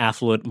in an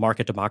affluent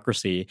market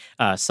democracy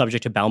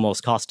subject to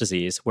Balmos cost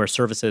disease, where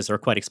services are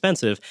quite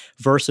expensive,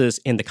 versus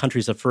in the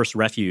countries of first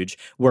refuge,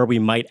 where we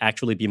might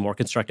actually be more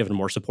constructive and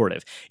more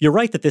supportive. You're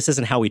right that this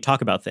isn't how we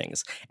talk about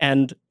things.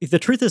 And the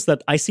truth is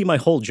that I see my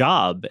whole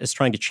job as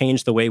trying to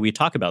change the way we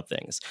talk about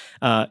things.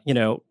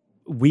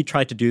 We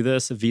tried to do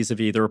this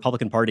vis-a-vis the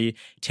Republican Party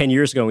 10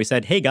 years ago. And we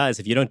said, hey, guys,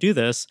 if you don't do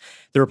this,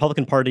 the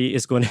Republican Party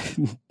is going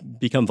to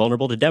become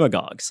vulnerable to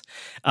demagogues.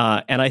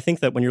 And I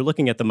think that when you're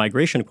looking at the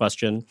migration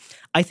question,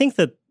 I think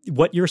that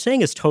what you're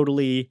saying is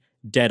totally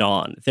dead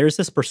on. There's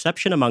this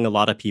perception among a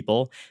lot of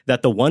people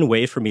that the one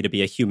way for me to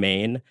be a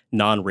humane,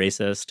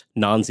 non-racist,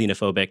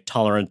 non-xenophobic,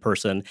 tolerant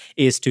person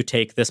is to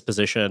take this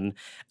position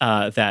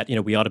that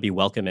we ought to be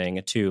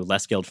welcoming to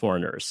less skilled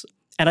foreigners.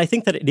 And I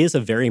think that it is a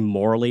very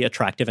morally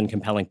attractive and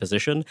compelling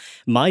position.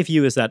 My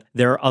view is that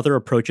there are other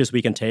approaches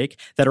we can take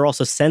that are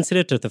also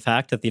sensitive to the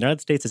fact that the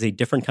United States is a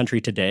different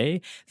country today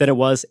than it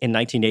was in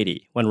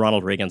 1980 when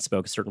Ronald Reagan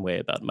spoke a certain way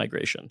about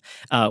migration.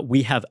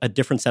 We have a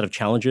different set of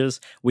challenges.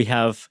 We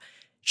have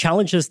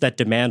challenges that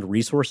demand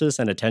resources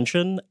and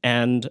attention.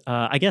 And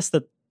I guess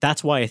that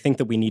that's why I think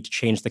that we need to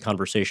change the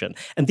conversation.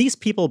 And these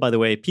people, by the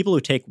way, people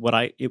who take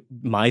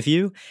my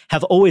view,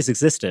 have always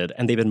existed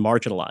and they've been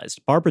marginalized.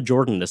 Barbara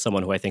Jordan is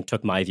someone who I think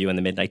took my view in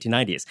the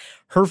mid-1990s.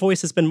 Her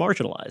voice has been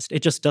marginalized.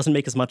 It just doesn't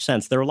make as much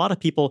sense. There are a lot of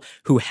people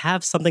who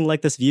have something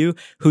like this view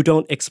who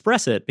don't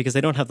express it because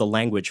they don't have the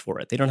language for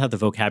it. They don't have the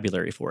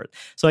vocabulary for it.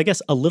 So I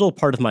guess a little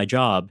part of my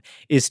job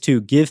is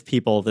to give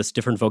people this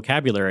different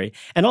vocabulary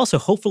and also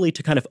hopefully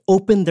to kind of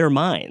open their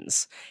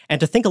minds and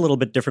to think a little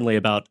bit differently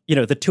about,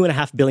 the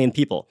 2.5 billion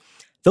people.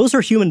 Those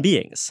are human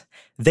beings.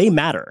 They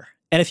matter.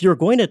 And if you're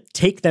going to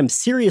take them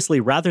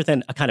seriously rather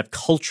than a kind of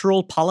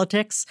cultural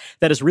politics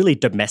that is really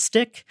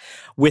domestic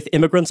with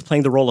immigrants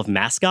playing the role of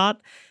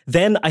mascot,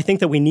 then I think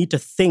that we need to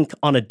think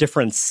on a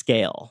different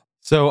scale.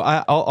 So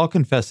I'll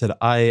confess that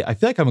I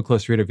feel like I'm a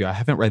close reader of you. I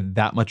haven't read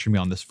that much from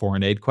you on this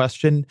foreign aid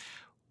question.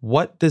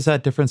 What does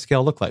that different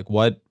scale look like?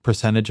 What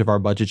percentage of our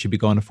budget should be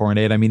going to foreign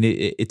aid? I mean,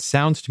 it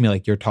sounds to me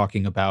like you're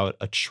talking about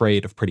a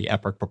trade of pretty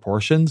epic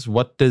proportions.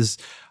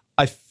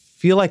 I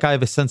feel like I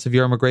have a sense of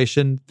your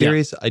immigration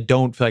theories. Yeah. I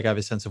don't feel like I have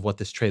a sense of what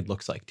this trade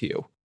looks like to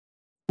you.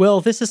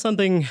 Well, this is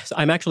something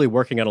I'm actually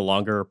working on a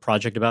longer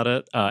project about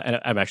it. And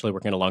I'm actually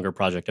working on a longer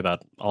project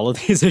about all of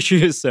these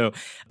issues.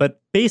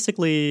 But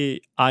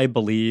basically, I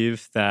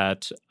believe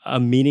that a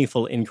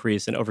meaningful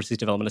increase in overseas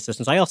development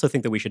assistance. I also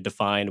think that we should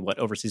define what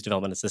overseas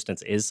development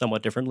assistance is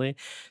somewhat differently.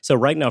 So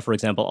right now, for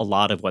example, a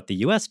lot of what the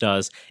U.S.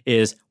 does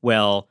is,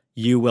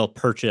 you will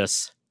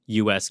purchase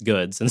U.S.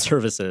 goods and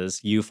services,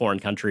 you foreign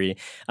country.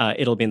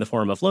 It'll be in the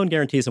form of loan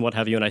guarantees and what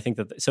have you. And I think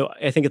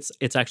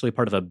it's actually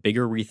part of a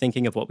bigger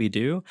rethinking of what we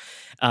do.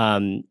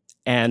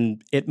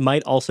 And it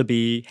might also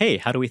be, hey,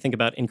 how do we think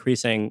about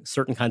increasing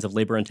certain kinds of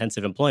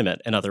labor-intensive employment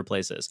in other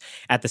places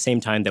at the same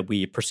time that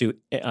we pursue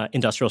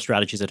industrial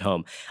strategies at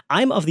home?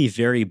 I'm of the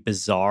very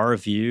bizarre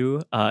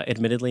view,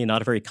 admittedly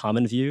not a very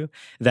common view,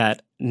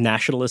 that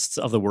nationalists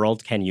of the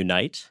world can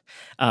unite.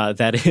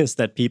 That is,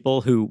 that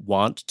people who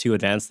want to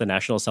advance the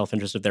national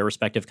self-interest of their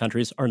respective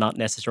countries are not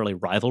necessarily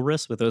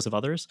rivalrous with those of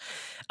others.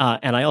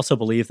 And I also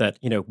believe that,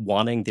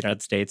 wanting the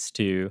United States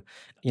to,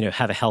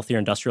 have a healthier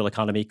industrial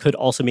economy could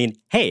also mean,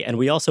 hey, and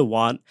we also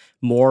want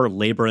more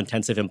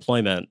labor-intensive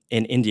employment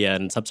in India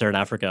and sub-Saharan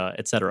Africa,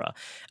 et cetera.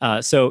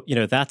 So,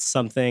 that's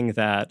something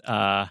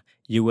that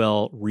you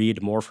will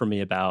read more from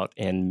me about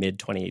in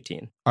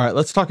mid-2018. All right,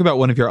 let's talk about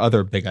one of your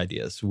other big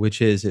ideas,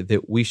 which is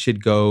that we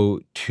should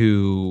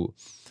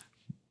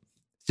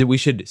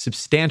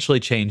substantially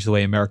change the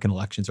way American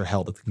elections are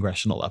held at the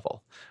congressional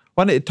level. I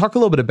want to talk a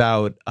little bit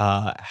about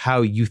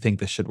how you think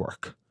this should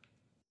work.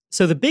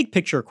 So the big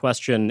picture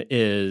question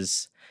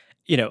is,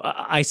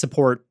 I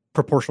support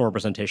proportional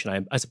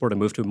representation. I support a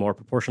move to more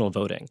proportional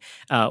voting.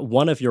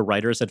 One of your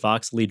writers at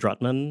Vox, Lee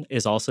Drutman,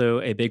 is also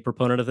a big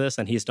proponent of this,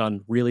 and he's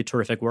done really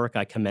terrific work.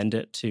 I commend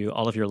it to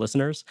all of your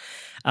listeners.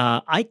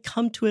 I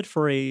come to it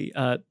for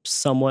a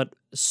somewhat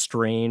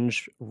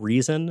strange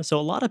reason. So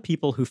a lot of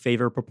people who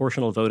favor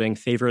proportional voting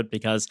favor it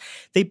because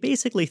they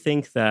basically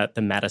think that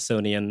the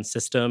Madisonian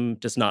system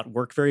does not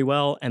work very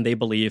well, and they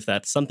believe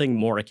that something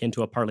more akin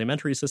to a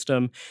parliamentary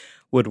system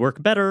would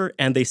work better.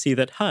 And they see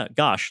that,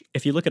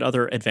 if you look at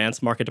other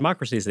advanced market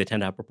democracies, they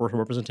tend to have proportional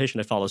representation.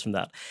 It follows from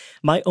that.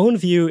 My own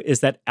view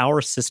is that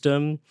our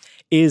system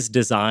is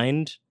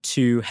designed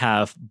to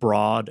have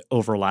broad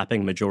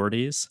overlapping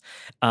majorities.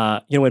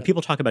 When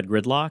people talk about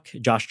gridlock,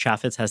 Josh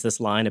Chaffetz has this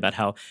line about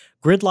how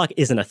gridlock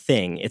isn't a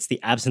thing, it's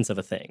the absence of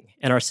a thing.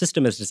 And our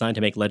system is designed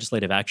to make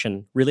legislative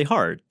action really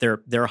hard.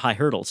 There are high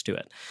hurdles to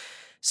it.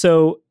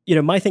 So,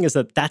 my thing is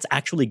that that's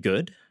actually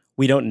good.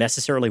 We don't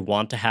necessarily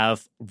want to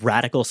have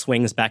radical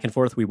swings back and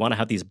forth. We want to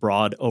have these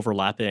broad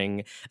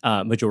overlapping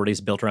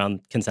majorities built around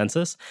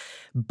consensus.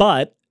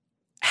 But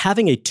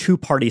having a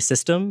two-party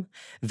system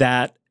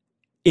that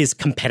is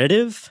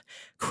competitive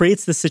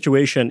creates the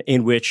situation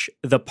in which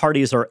the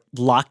parties are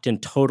locked in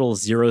total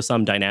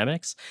zero-sum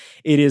dynamics.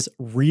 It is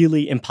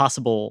really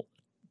impossible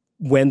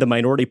when the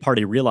minority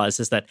party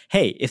realizes that,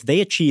 hey, if they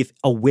achieve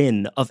a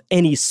win of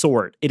any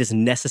sort, it is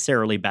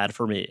necessarily bad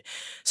for me.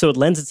 So it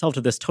lends itself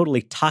to this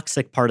totally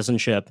toxic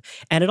partisanship.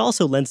 And it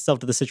also lends itself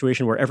to the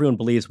situation where everyone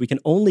believes we can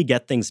only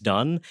get things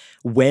done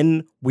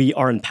when we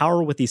are in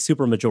power with these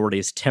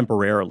supermajorities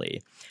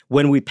temporarily,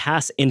 when we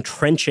pass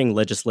entrenching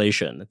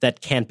legislation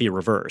that can't be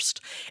reversed.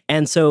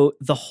 And so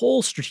the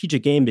whole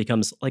strategic game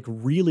becomes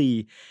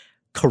really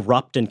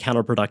corrupt and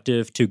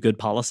counterproductive to good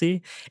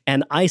policy.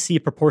 And I see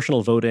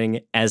proportional voting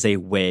as a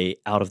way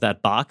out of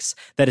that box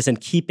that is in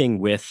keeping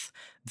with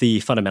the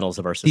fundamentals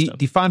of our system.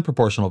 Define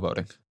proportional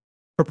voting.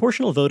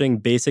 Proportional voting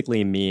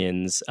basically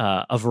means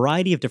a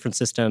variety of different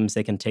systems.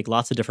 They can take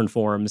lots of different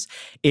forms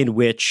in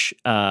which,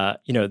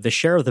 the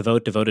share of the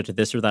vote devoted to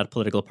this or that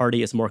political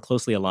party is more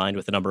closely aligned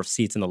with the number of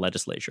seats in the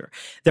legislature.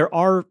 There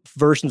are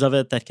versions of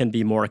it that can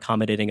be more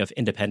accommodating of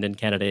independent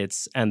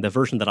candidates, and the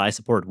version that I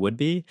support would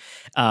be,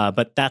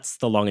 but that's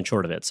the long and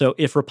short of it. So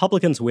if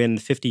Republicans win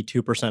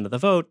 52% of the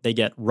vote, they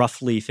get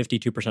roughly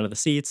 52% of the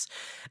seats.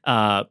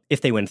 If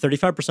they win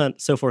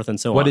 35%, so forth and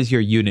so on. What is your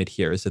unit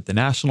here? Is it the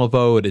national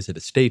vote? Is it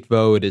a state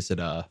vote? Is it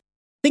a...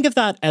 Think of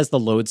that as the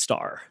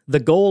lodestar. The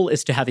goal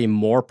is to have a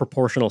more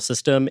proportional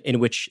system in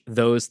which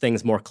those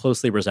things more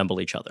closely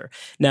resemble each other.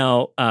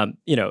 Now,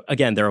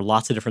 again, there are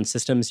lots of different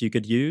systems you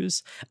could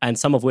use, and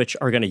some of which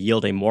are going to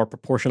yield a more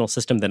proportional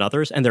system than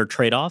others, and there are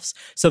trade-offs.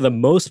 So the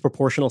most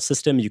proportional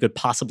system you could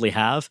possibly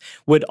have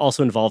would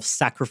also involve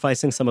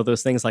sacrificing some of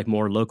those things like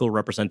more local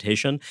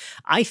representation.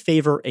 I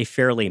favor a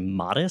fairly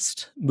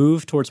modest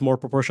move towards more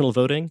proportional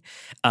voting,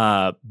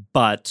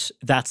 but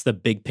that's the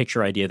big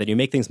picture idea, that you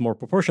make things more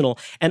proportional,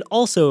 and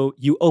also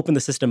you open the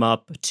system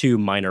up to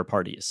minor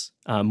parties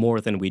more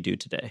than we do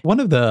today. One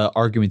of the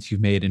arguments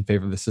you've made in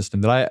favor of the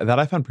system that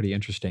I found pretty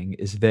interesting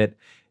is that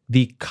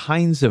the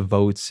kinds of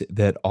votes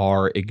that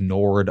are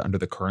ignored under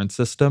the current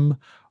system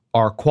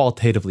are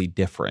qualitatively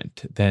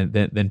different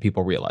than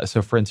people realize.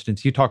 So, for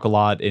instance, you talk a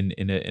lot in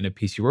a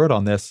piece you wrote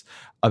on this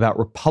about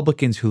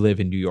Republicans who live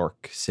in New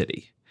York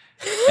City.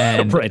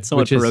 And right,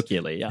 somewhat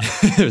parochially, yeah.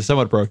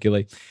 Somewhat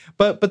parochially.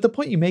 But the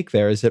point you make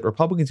there is that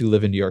Republicans who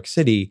live in New York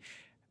City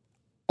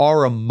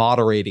are a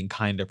moderating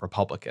kind of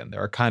Republican.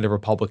 They're a kind of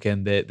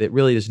Republican that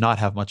really does not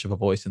have much of a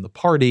voice in the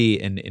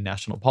party and in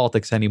national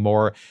politics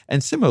anymore.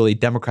 And similarly,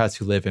 Democrats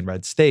who live in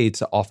red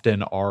states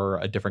often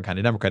are a different kind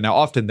of Democrat. Now,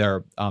 often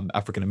they're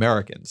African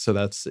Americans. So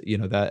that's,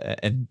 that,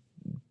 and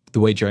the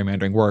way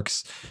gerrymandering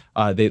works,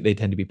 they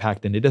tend to be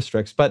packed into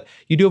districts. But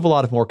you do have a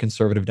lot of more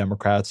conservative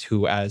Democrats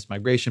who, as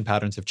migration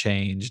patterns have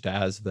changed,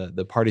 as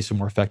the parties are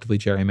more effectively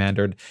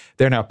gerrymandered,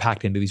 they're now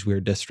packed into these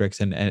weird districts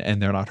and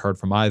they're not heard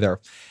from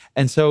either.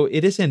 And so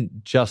it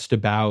isn't just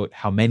about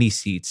how many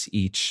seats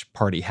each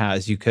party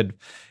has.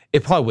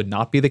 It probably would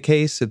not be the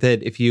case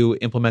that if you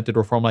implemented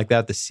reform like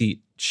that, the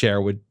seat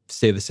share would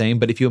stay the same.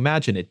 But if you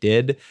imagine it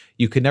did,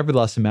 you could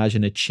nevertheless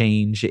imagine a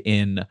change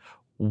in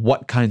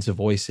what kinds of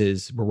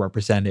voices were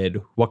represented,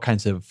 what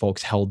kinds of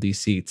folks held these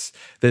seats,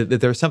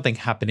 that there's something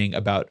happening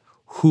about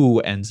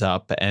who ends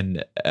up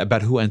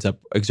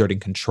exerting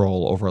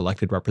control over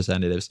elected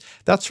representatives.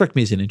 That struck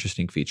me as an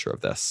interesting feature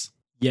of this.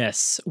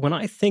 Yes. When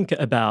I think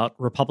about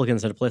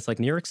Republicans in a place like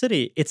New York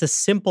City, it's as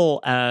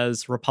simple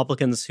as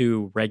Republicans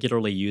who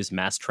regularly use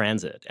mass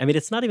transit. I mean,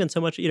 it's not even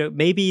so much,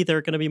 maybe they're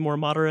going to be more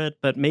moderate,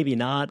 but maybe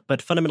not.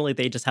 But fundamentally,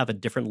 they just have a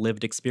different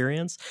lived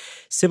experience.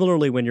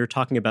 Similarly, when you're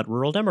talking about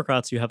rural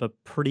Democrats, you have a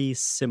pretty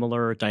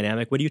similar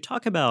dynamic. When you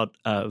talk about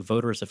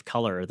voters of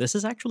color, this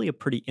is actually a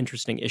pretty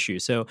interesting issue.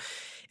 So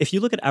if you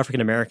look at African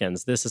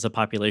Americans, this is a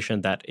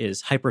population that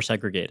is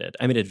hyper-segregated.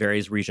 I mean, it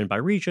varies region by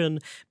region,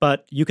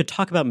 but you could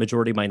talk about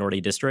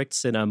majority-minority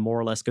districts in a more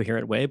or less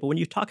coherent way. But when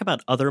you talk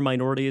about other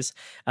minorities,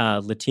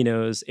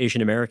 Latinos,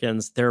 Asian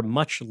Americans, they're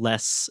much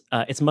less,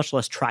 it's much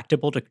less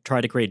tractable to try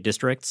to create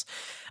districts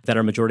that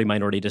are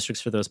majority-minority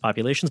districts for those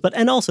populations.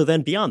 And also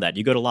then beyond that,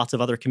 you go to lots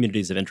of other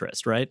communities of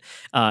interest, right?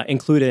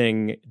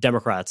 Including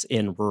Democrats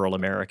in rural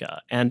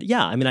America. And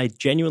yeah, I mean, I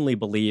genuinely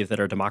believe that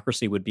our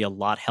democracy would be a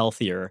lot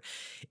healthier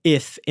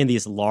if in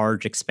these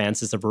large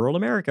expanses of rural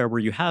America where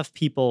you have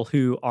people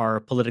who are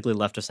politically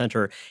left of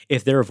center,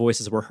 if their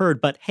voices were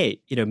heard, but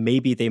hey,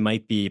 maybe they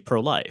might be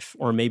pro-life,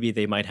 or maybe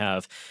they might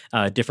have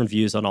different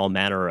views on all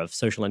manner of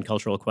social and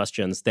cultural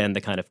questions than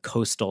the kind of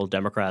coastal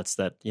Democrats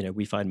that,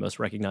 we find most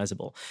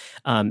recognizable.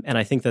 And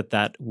I think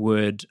that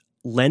would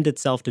lend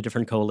itself to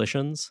different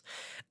coalitions.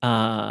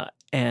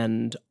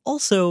 And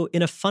also,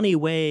 in a funny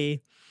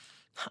way,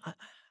 I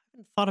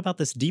haven't thought about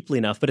this deeply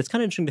enough, but it's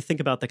kind of interesting to think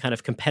about the kind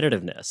of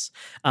competitiveness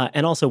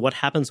and also what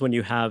happens when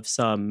you have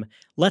some,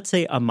 let's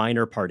say a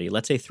minor party,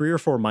 let's say 3 or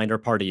 4 minor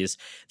parties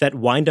that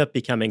wind up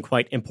becoming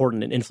quite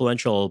important and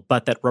influential,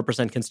 but that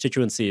represent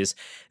constituencies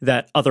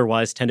that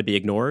otherwise tend to be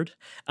ignored.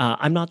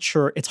 I'm not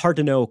sure, it's hard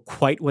to know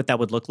quite what that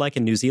would look like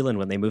in New Zealand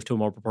when they moved to a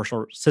more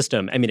proportional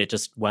system. I mean, it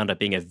just wound up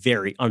being a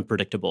very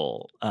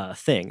unpredictable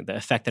thing, the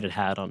effect that it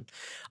had on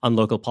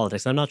local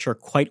politics. I'm not sure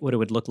quite what it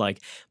would look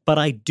like, but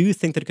I do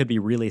think that it could be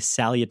really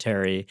salutary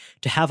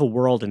to have a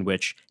world in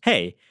which,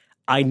 hey,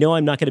 I know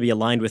I'm not going to be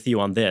aligned with you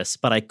on this,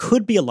 but I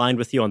could be aligned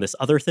with you on this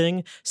other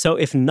thing. So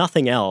if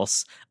nothing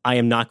else, I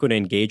am not going to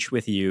engage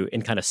with you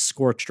in kind of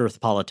scorched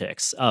earth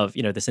politics of,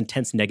 this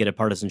intense negative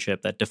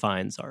partisanship that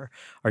defines our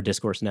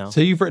discourse now.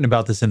 So you've written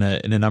about this in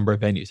a number of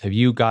venues. Have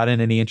you gotten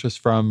any interest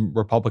from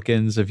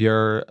Republicans of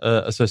your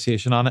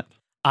association on it?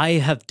 I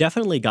have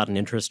definitely gotten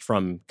interest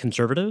from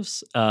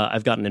conservatives.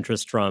 I've gotten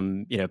interest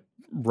from,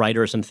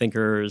 writers and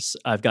thinkers.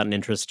 I've gotten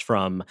interest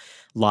from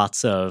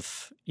lots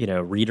of,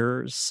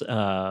 readers,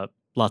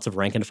 lots of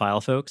rank and file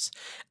folks.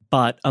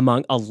 But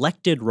among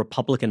elected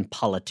Republican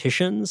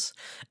politicians,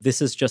 this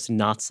is just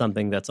not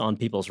something that's on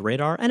people's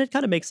radar. And it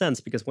kind of makes sense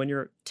because when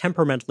you're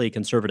temperamentally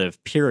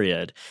conservative,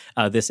 period,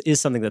 this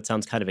is something that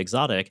sounds kind of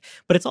exotic.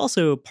 But it's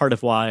also part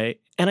of why,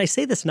 and I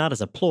say this not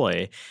as a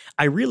ploy,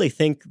 I really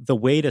think the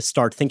way to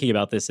start thinking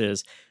about this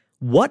is,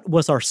 what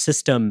was our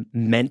system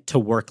meant to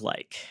work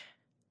like?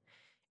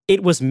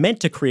 It was meant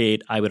to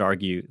create, I would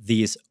argue,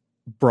 these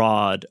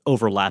broad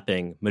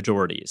overlapping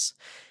majorities.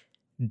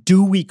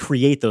 do we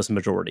create those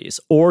majorities,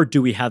 or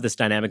do we have this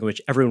dynamic in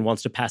which everyone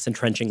wants to pass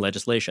entrenching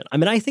legislation? I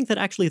mean, I think that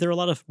actually there are a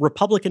lot of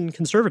Republican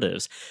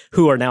conservatives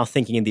who are now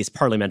thinking in these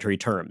parliamentary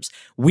terms.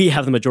 We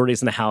have the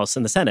majorities in the House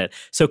and the Senate,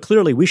 so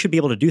clearly we should be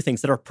able to do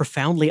things that are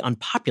profoundly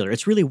unpopular.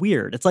 It's really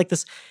weird. It's like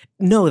this,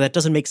 no, that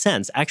doesn't make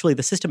sense. Actually,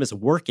 the system is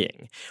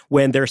working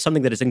when there's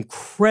something that is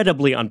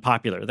incredibly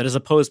unpopular, that is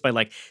opposed by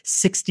like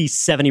 60,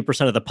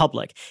 70% of the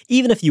public.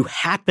 Even if you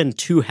happen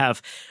to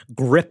have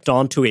gripped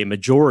onto a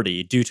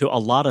majority due to a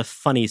lot of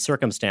funny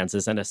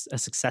circumstances and a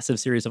successive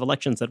series of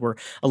elections that were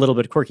a little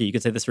bit quirky. You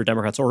could say this for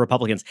Democrats or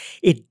Republicans.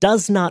 It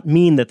does not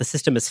mean that the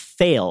system has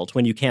failed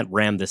when you can't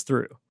ram this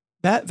through.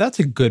 That's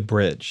a good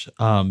bridge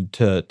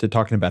to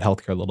talking about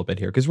healthcare a little bit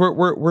here, because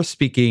we're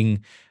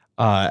speaking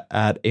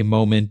at a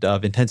moment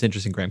of intense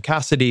interest in Graham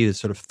Cassidy, the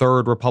sort of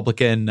third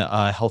Republican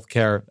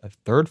healthcare,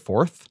 third,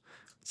 fourth.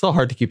 It's all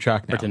hard to keep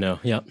track now. Hard to know.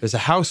 Yeah, there's a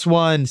House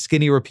one,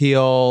 skinny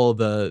repeal,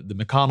 the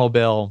McConnell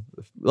bill.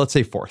 Let's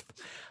say fourth.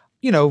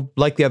 You know,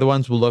 like the other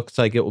ones, looks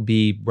like it will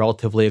be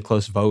relatively a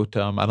close vote.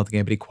 I don't think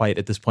anybody quite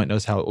at this point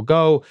knows how it will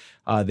go.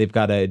 They've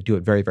got to do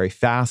it very, very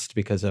fast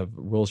because of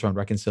rules around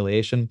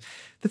reconciliation.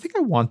 The thing I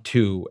want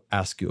to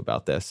ask you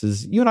about this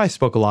is, you and I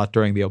spoke a lot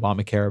during the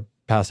Obamacare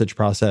passage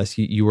process.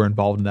 You were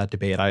involved in that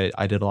debate.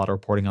 I did a lot of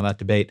reporting on that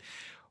debate.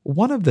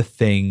 One of the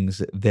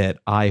things that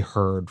I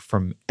heard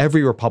from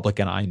every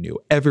Republican I knew,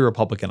 every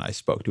Republican I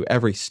spoke to,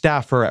 every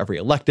staffer, every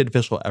elected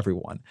official,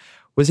 everyone,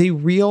 was a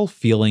real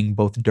feeling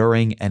both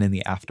during and in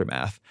the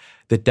aftermath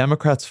that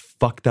Democrats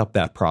fucked up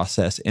that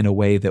process in a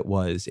way that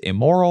was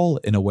immoral,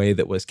 in a way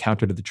that was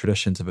counter to the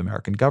traditions of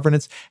American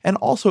governance, and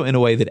also in a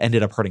way that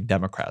ended up hurting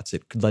Democrats.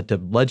 It led to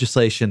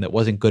legislation that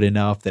wasn't good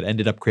enough, that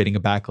ended up creating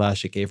a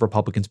backlash. It gave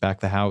Republicans back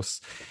the House.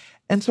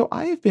 And so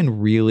I have been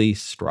really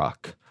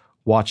struck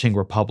watching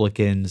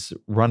Republicans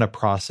run a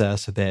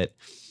process that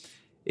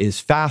is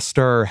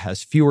faster,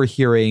 has fewer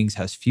hearings,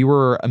 has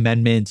fewer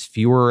amendments,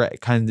 fewer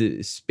kind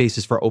of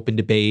spaces for open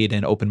debate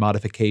and open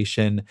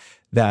modification,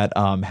 that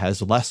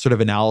has less sort of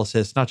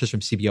analysis, not just from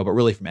CBO, but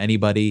really from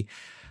anybody.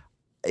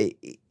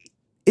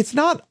 It's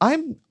not,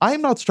 I'm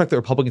not struck that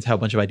Republicans have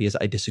a bunch of ideas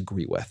I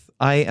disagree with.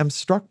 I am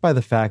struck by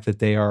the fact that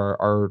they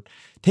are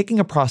taking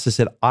a process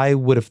that I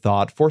would have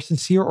thought, for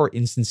sincere or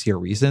insincere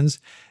reasons,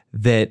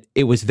 that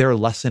it was their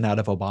lesson out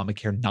of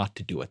Obamacare not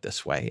to do it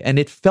this way. And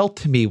it felt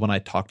to me when I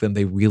talked to them,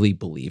 they really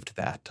believed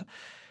that.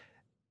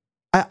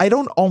 I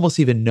don't almost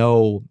even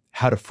know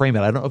how to frame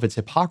it. I don't know if it's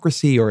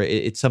hypocrisy or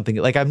it's something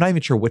like, I'm not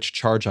even sure which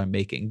charge I'm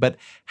making, but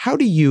how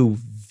do you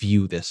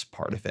view this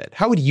part of it?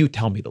 How would you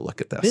tell me to look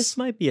at this? This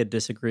might be a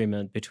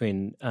disagreement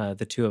between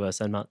the two of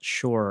us. I'm not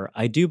sure.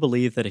 I do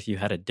believe that if you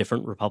had a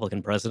different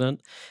Republican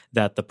president,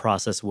 that the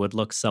process would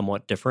look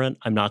somewhat different.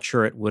 I'm not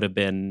sure it would have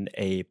been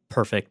a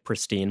perfect,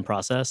 pristine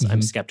process.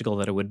 I'm skeptical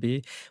that it would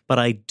be. But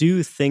I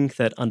do think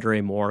that under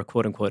a more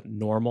quote unquote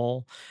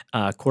normal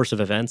course of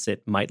events,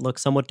 it might look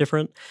somewhat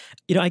different.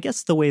 You know, I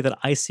guess the way that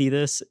I see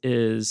this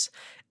is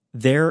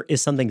there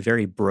is something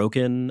very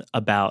broken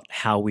about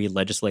how we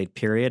legislate,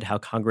 period, how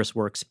Congress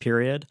works,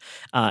 period.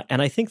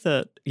 And I think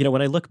that, you know,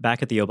 when I look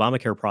back at the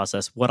Obamacare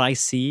process, what I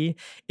see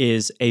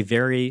is a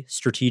very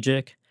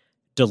strategic,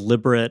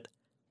 deliberate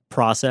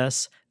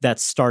process that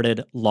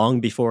started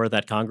long before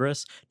that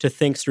Congress to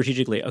think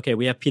strategically, okay,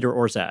 we have Peter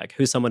Orszag,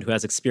 who's someone who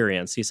has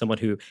experience. He's someone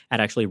who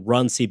had actually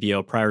run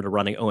CBO prior to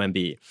running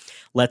OMB.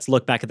 Let's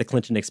look back at the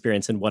Clinton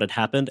experience and what had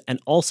happened. And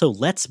also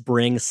let's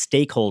bring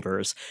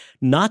stakeholders,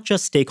 not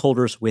just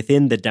stakeholders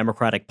within the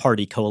Democratic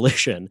Party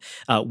coalition,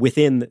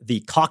 within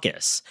the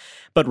caucus,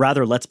 but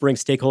rather let's bring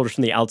stakeholders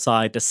from the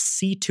outside to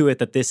see to it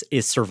that this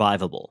is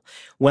survivable.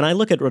 When I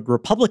look at what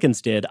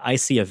Republicans did, I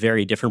see a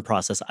very different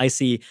process. I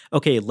see,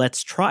 okay,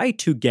 let's try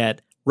to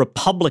get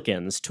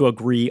Republicans to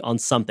agree on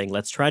something.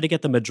 Let's try to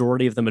get the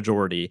majority of the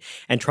majority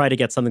and try to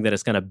get something that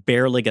is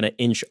barely going to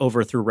inch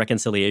over through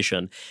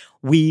reconciliation.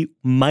 We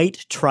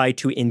might try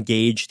to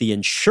engage the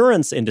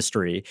insurance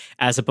industry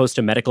as opposed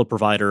to medical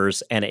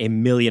providers and a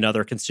million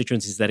other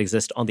constituencies that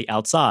exist on the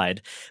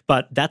outside.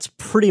 But that's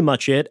pretty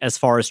much it as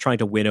far as trying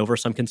to win over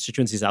some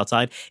constituencies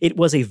outside. It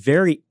was a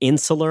very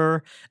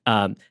insular,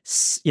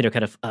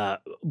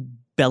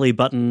 belly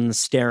button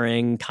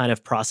staring kind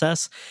of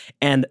process.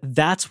 And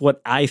that's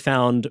what I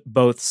found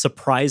both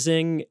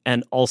surprising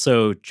and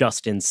also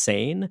just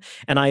insane.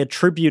 And I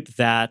attribute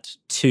that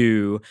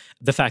to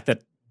the fact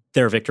that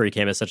their victory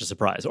came as such a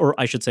surprise, or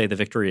I should say the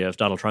victory of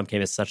Donald Trump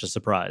came as such a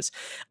surprise.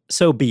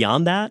 So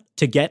beyond that,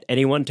 to get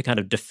anyone to kind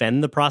of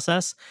defend the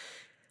process,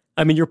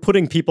 I mean, you're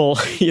putting people,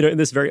 in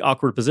this very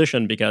awkward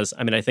position because,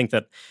 I mean, I think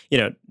that,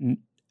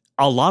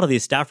 a lot of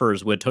these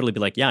staffers would totally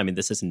be like, yeah, I mean,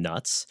 this is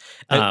nuts.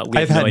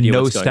 I've had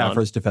no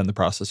staffers defend the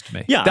process to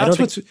me. Yeah,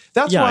 that's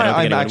why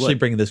I'm actually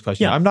bringing this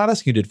question. Yeah. I'm not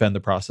asking you to defend the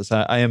process.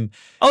 I am.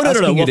 Oh,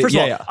 no. Well, first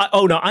of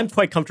all, I'm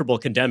quite comfortable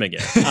condemning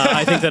it.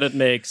 I think that it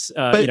makes,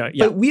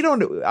 But we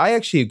don't, I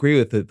actually agree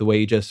with the way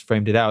you just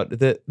framed it out.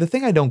 The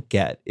thing I don't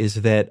get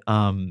is that,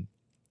 and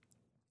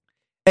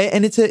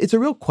it's a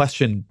real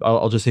question,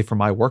 I'll just say, for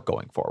my work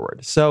going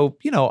forward. So,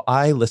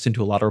 I listen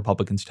to a lot of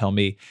Republicans tell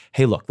me,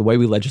 hey, look, the way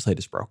we legislate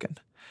is broken.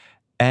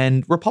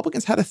 And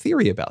Republicans had a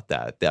theory about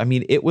that. I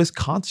mean, it was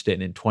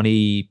constant in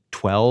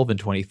 2012 and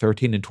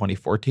 2013 and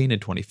 2014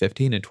 and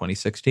 2015 and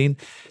 2016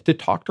 to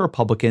talk to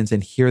Republicans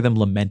and hear them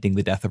lamenting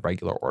the death of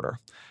regular order.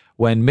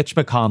 When Mitch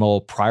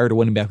McConnell, prior to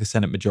winning back the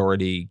Senate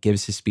majority,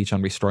 gives his speech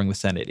on restoring the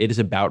Senate, it is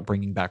about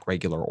bringing back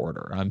regular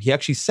order. He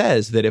actually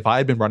says that if I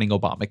had been running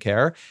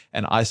Obamacare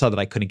and I saw that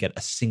I couldn't get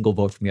a single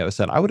vote from the other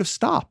side, I would have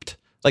stopped.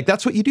 Like,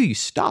 that's what you do. You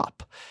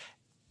stop.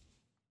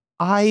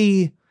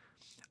 I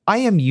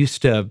am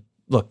used to,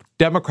 look,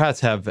 Democrats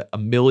have a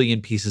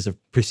million pieces of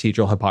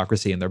procedural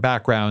hypocrisy in their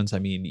backgrounds. I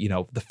mean,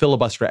 the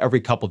filibuster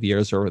every couple of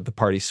years, or the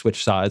parties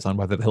switch sides on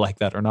whether they like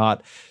that or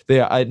not.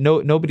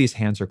 Nobody's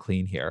hands are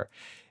clean here.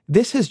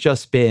 This has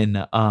just been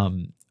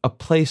a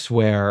place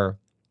where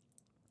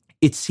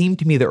it seemed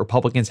to me that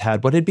Republicans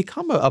had what had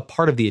become a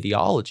part of the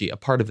ideology, a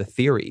part of the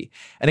theory,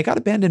 and it got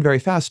abandoned very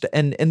fast.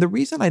 And the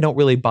reason I don't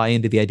really buy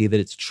into the idea that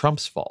it's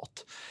Trump's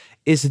fault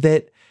is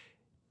that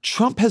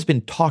Trump has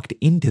been talked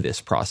into this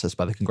process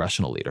by the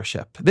congressional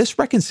leadership. This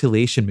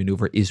reconciliation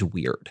maneuver is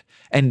weird,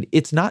 and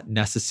it's not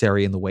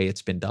necessary in the way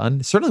it's been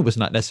done. It certainly was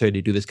not necessary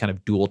to do this kind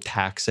of dual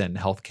tax and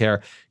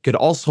healthcare. Could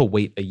also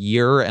wait a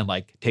year and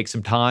take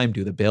some time,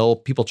 do the bill.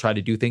 People try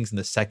to do things in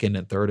the second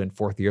and third and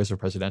fourth years of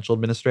presidential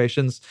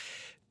administrations.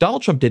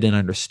 Donald Trump didn't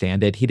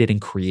understand it. He didn't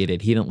create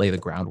it. He didn't lay the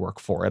groundwork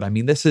for it. I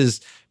mean, this is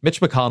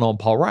Mitch McConnell and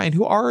Paul Ryan,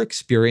 who are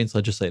experienced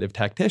legislative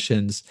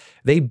tacticians.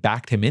 They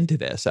backed him into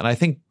this, and I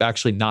think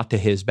actually not to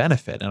his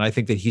benefit. And I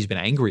think that he's been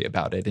angry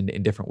about it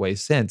in different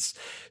ways since.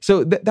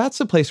 So that's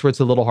a place where it's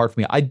a little hard for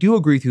me. I do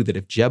agree with you that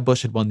if Jeb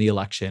Bush had won the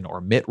election,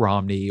 or Mitt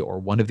Romney, or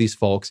one of these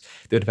folks,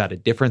 they would have had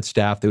a different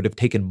staff. They would have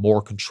taken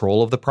more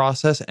control of the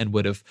process and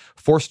would have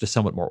forced a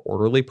somewhat more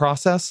orderly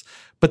process.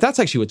 But that's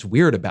actually what's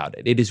weird about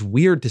it. It is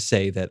weird to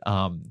say that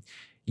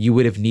you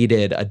would have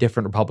needed a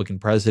different Republican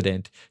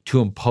president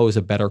to impose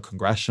a better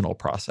congressional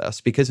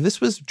process, because this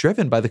was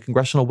driven by the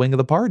congressional wing of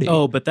the party.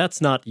 Oh, but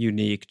that's not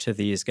unique to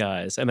these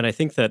guys. I mean, I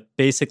think that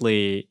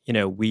basically,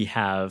 we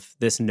have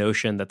this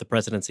notion that the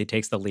presidency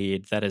takes the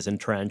lead that is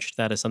entrenched.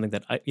 That is something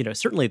that,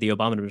 certainly the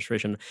Obama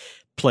administration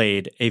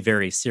played a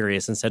very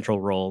serious and central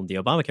role in the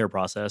Obamacare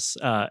process.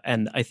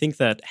 And I think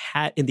that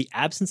in the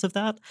absence of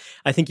that,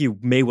 I think you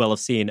may well have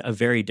seen a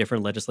very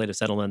different legislative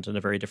settlement and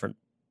a very different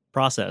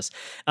process.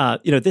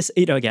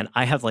 Again,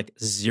 I have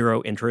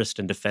zero interest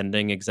in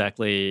defending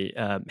exactly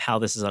how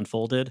this is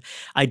unfolded.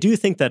 I do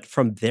think that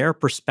from their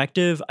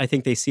perspective, I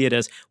think they see it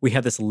as we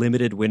have this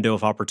limited window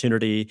of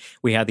opportunity.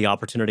 We had the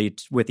opportunity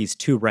with these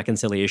two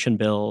reconciliation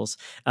bills,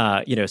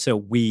 so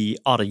we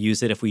ought to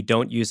use it. If we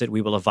don't use it, we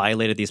will have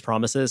violated these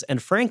promises.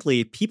 And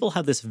frankly, people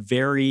have this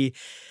very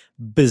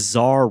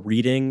bizarre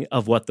reading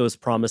of what those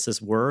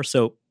promises were.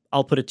 So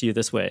I'll put it to you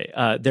this way.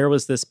 There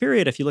was this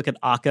period, if you look at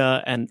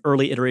ACA and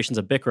early iterations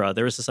of BICRA,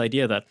 there was this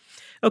idea that,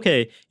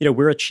 okay,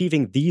 we're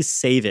achieving these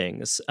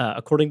savings,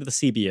 according to the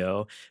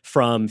CBO,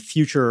 from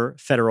future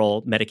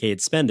federal Medicaid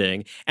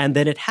spending, and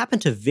then it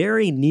happened to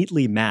very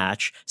neatly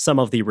match some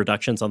of the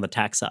reductions on the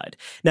tax side.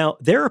 Now,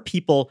 there are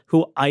people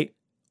who I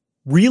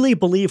really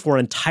believe were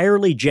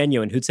entirely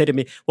genuine who'd say to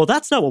me, well,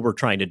 that's not what we're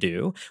trying to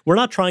do. We're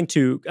not trying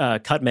to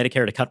cut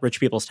Medicare to cut rich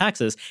people's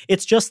taxes.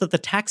 It's just that the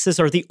taxes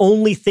are the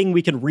only thing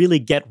we can really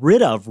get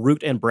rid of,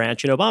 root and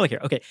branch, in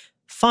Obamacare. Okay,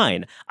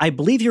 fine. I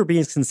believe you're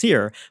being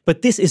sincere,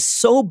 but this is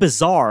so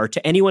bizarre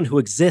to anyone who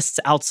exists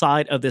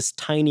outside of this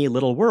tiny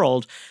little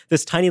world,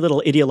 this tiny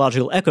little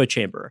ideological echo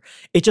chamber.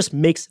 It just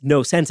makes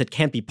no sense. It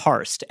can't be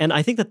parsed. And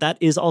I think that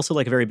is also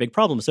a very big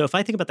problem. So if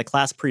I think about the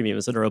class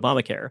premiums under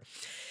Obamacare,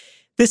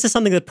 this is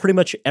something that pretty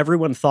much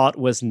everyone thought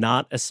was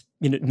not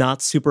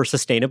super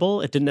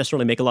sustainable. It didn't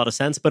necessarily make a lot of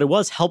sense, but it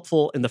was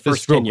helpful in the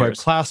first 10 years.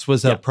 CLASS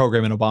was a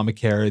program in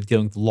Obamacare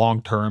dealing with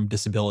long-term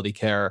disability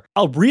care.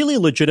 A really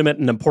legitimate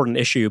and important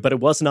issue, but it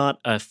was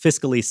not a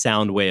fiscally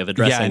sound way of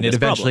addressing this problem. Yeah, and it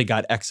eventually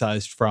got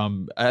excised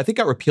from, I think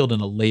got repealed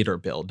in a later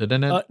bill,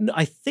 didn't it? No,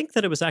 I think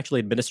that it was actually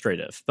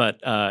administrative,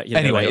 but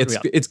anyway,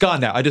 it's gone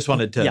now. I just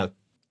wanted to...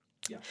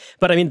 Yeah.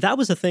 But I mean, that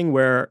was a thing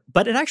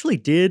but it actually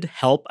did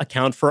help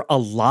account for a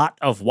lot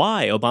of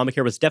why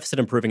Obamacare was deficit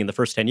improving in the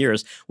first 10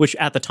 years, which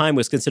at the time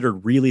was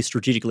considered really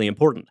strategically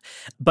important.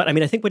 But I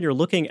mean, I think when you're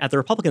looking at the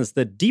Republicans,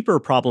 the deeper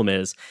problem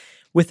is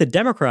with the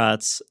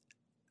Democrats,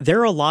 there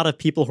are a lot of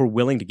people who are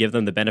willing to give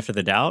them the benefit of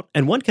the doubt.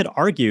 And one could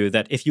argue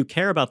that if you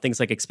care about things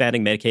like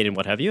expanding Medicaid and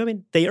what have you, I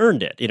mean, they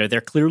earned it.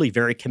 They're clearly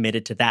very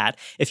committed to that.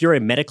 If you're a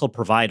medical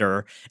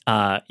provider,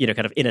 kind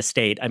of in a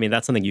state, I mean,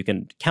 that's something you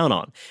can count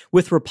on.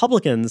 With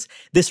Republicans,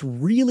 this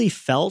really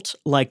felt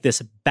like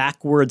this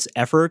backwards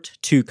effort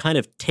to kind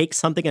of take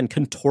something and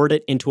contort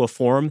it into a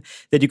form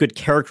that you could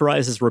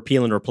characterize as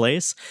repeal and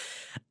replace.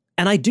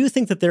 And I do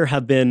think that there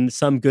have been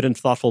some good and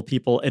thoughtful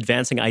people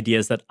advancing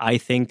ideas that I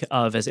think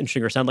of as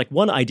interesting or sound. Like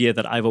one idea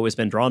that I've always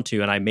been drawn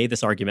to, and I made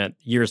this argument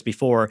years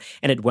before,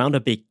 and it wound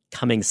up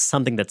becoming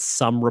something that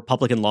some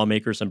Republican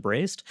lawmakers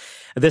embraced.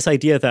 This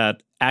idea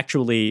that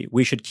actually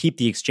we should keep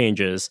the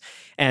exchanges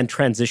and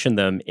transition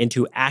them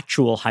into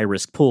actual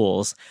high-risk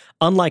pools,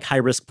 unlike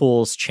high-risk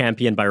pools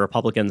championed by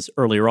Republicans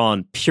earlier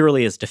on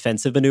purely as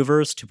defensive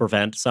maneuvers to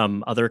prevent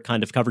some other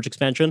kind of coverage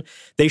expansion.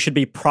 They should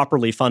be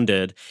properly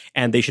funded,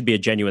 and they should be a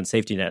genuine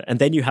safety net. And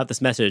then you have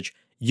this message,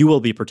 you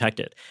will be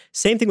protected.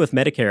 Same thing with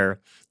Medicare.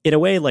 In a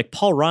way, like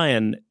Paul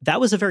Ryan, that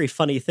was a very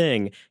funny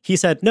thing. He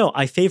said, no,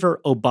 I favor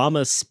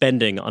Obama's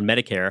spending on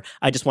Medicare.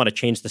 I just want to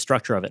change the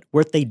structure of it.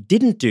 What they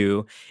didn't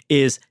do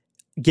is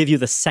give you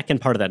the second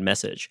part of that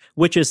message,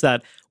 which is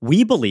that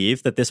we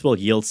believe that this will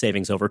yield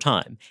savings over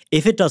time.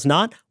 If it does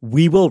not,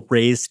 we will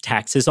raise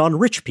taxes on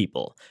rich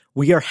people.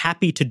 We are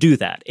happy to do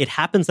that. It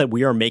happens that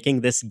we are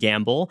making this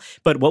gamble,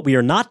 but what we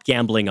are not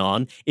gambling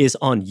on is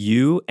on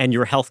you and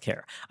your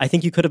healthcare. I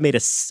think you could have made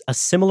a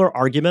similar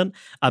argument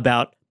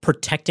about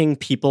protecting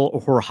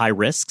people who are high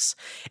risks.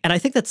 And I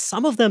think that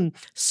some of them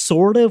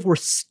sort of were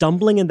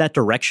stumbling in that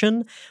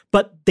direction,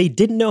 but they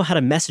didn't know how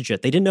to message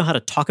it. They didn't know how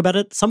to talk about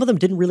it. Some of them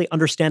didn't really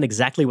understand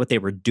exactly what they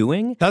were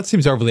doing. That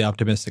seems overly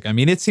optimistic. I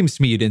mean, it seems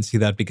to me you didn't see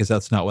that because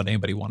that's not what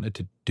anybody wanted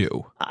to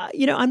do.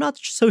 I'm not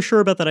so sure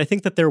about that. I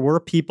think that there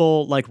were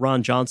people like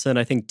Ron Johnson,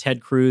 I think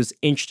Ted Cruz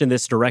inched in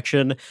this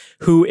direction,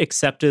 who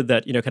accepted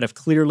that, kind of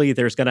clearly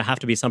there's going to have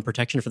to be some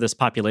protection for this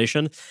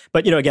population.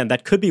 But, again,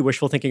 that could be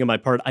wishful thinking on my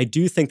part. I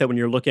do think that when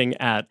you're looking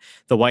at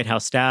the White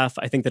House staff,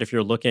 I think that if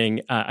you're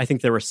looking, I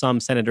think there were some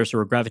senators who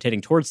were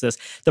gravitating towards this.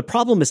 The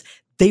problem is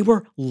they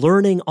were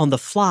learning on the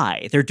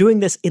fly. They're doing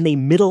this in the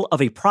middle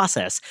of a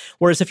process.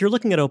 Whereas if you're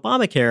looking at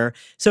Obamacare,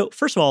 so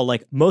first of all,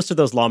 like most of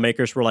those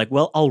lawmakers were like,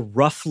 well, I'll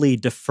roughly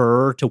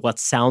defer to what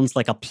sounds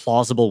like a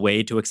plausible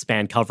way to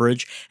expand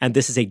coverage. And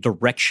this is a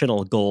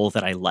directional goal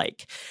that I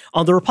like.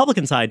 On the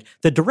Republican side,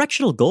 the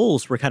directional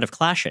goals were kind of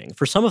clashing.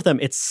 For some of them,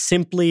 it's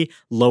simply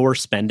lower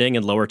spending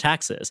and lower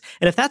taxes.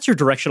 And if that's your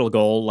directional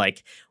goal,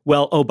 like,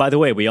 well, oh, by the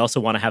way, we also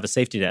want to have a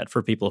safety net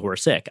for people who are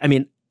sick. I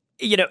mean,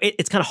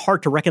 it's kind of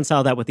hard to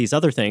reconcile that with these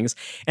other things.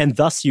 And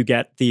thus you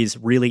get these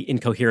really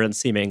incoherent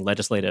seeming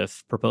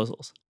legislative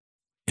proposals.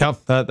 Yeah,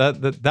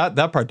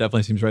 that part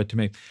definitely seems right to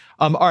me.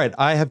 All right,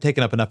 I have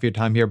taken up enough of your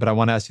time here, but I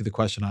want to ask you the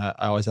question I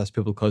always ask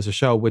people to close the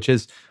show, which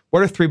is,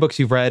 what are 3 books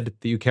you've read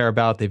that you care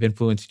about, they've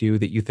influenced you,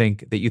 that you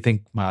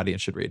think my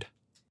audience should read?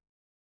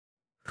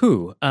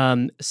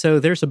 So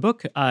there's a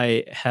book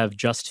I have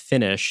just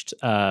finished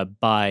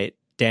by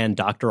Dan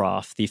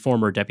Doctoroff, the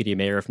former deputy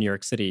mayor of New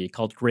York City,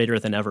 called Greater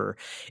Than Ever.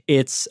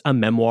 It's a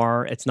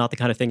memoir. It's not the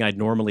kind of thing I'd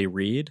normally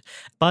read,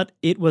 but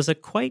it was a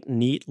quite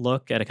neat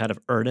look at a kind of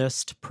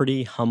earnest,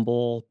 pretty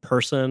humble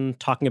person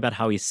talking about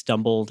how he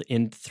stumbled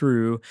in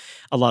through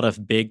a lot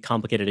of big,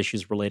 complicated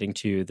issues relating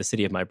to the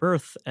city of my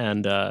birth.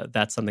 And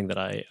that's something that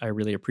I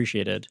really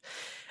appreciated.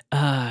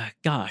 There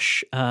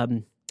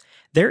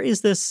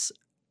is this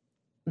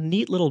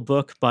neat little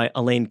book by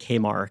Elaine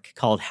Kamarck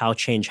called How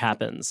Change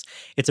Happens.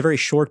 It's a very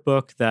short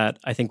book that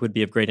I think would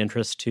be of great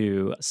interest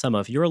to some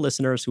of your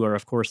listeners who are,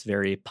 of course,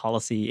 very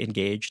policy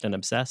engaged and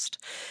obsessed.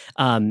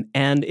 And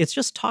it's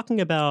just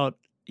talking about,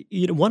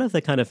 one of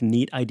the kind of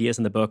neat ideas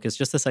in the book is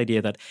just this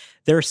idea that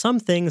there are some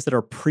things that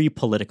are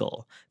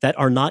pre-political that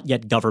are not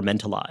yet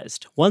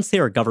governmentalized. Once they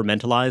are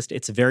governmentalized,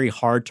 it's very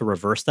hard to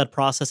reverse that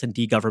process and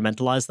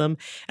de-governmentalize them.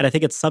 And I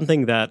think it's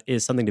something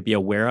to be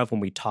aware of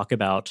when we talk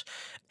about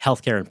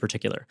healthcare in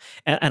particular.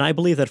 And I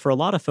believe that for a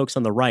lot of folks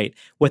on the right,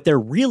 what their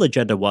real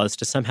agenda was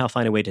to somehow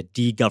find a way to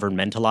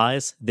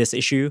de-governmentalize this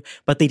issue,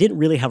 but they didn't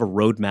really have a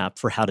roadmap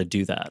for how to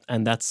do that.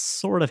 And that's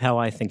sort of how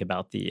I think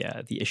about the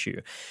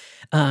issue.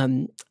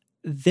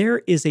 There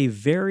is a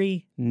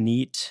very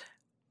neat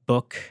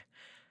book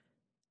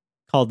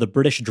called The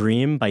British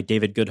Dream by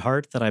David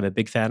Goodhart that I'm a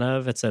big fan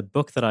of. It's a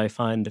book that I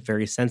find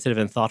very sensitive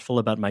and thoughtful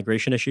about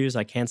migration issues.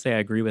 I can't say I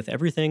agree with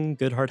everything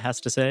Goodhart has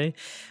to say,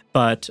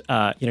 but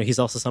he's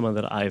also someone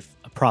that I've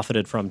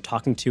profited from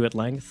talking to at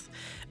length.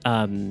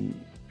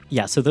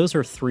 So those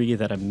are 3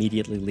 that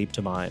immediately leap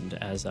to mind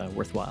as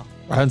worthwhile.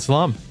 Reihan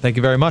Salam, thank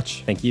you very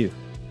much. Thank you.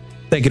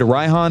 Thank you to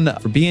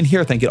Reihan for being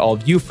here. Thank you to all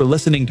of you for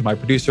listening, to my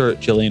producer,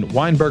 Jillian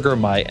Weinberger,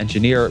 my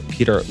engineer,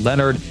 Peter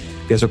Leonard.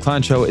 The Ezra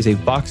Klein Show is a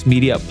Vox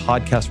Media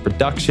podcast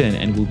production,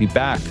 and we'll be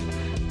back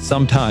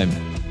sometime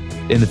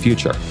in the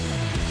future.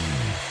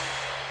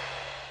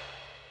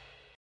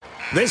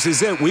 This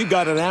is it. We've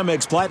got an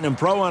Amex Platinum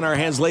Pro on our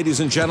hands, ladies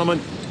and gentlemen.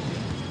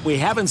 We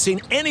haven't seen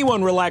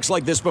anyone relax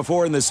like this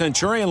before in the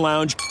Centurion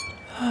Lounge.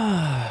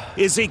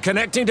 Is he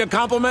connecting to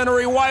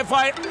complimentary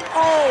Wi-Fi?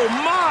 Oh,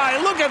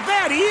 my. Look at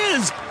that. He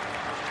is.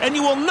 And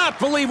you will not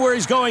believe where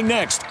he's going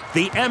next.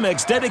 The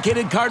Amex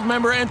dedicated card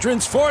member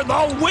entrance for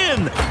the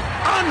win.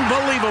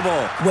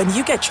 Unbelievable. When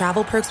you get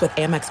travel perks with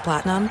Amex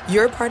Platinum,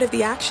 you're part of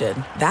the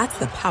action. That's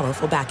the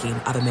powerful backing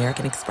of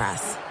American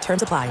Express.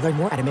 Terms apply. Learn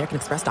more at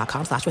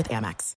americanexpress.com/withAmex.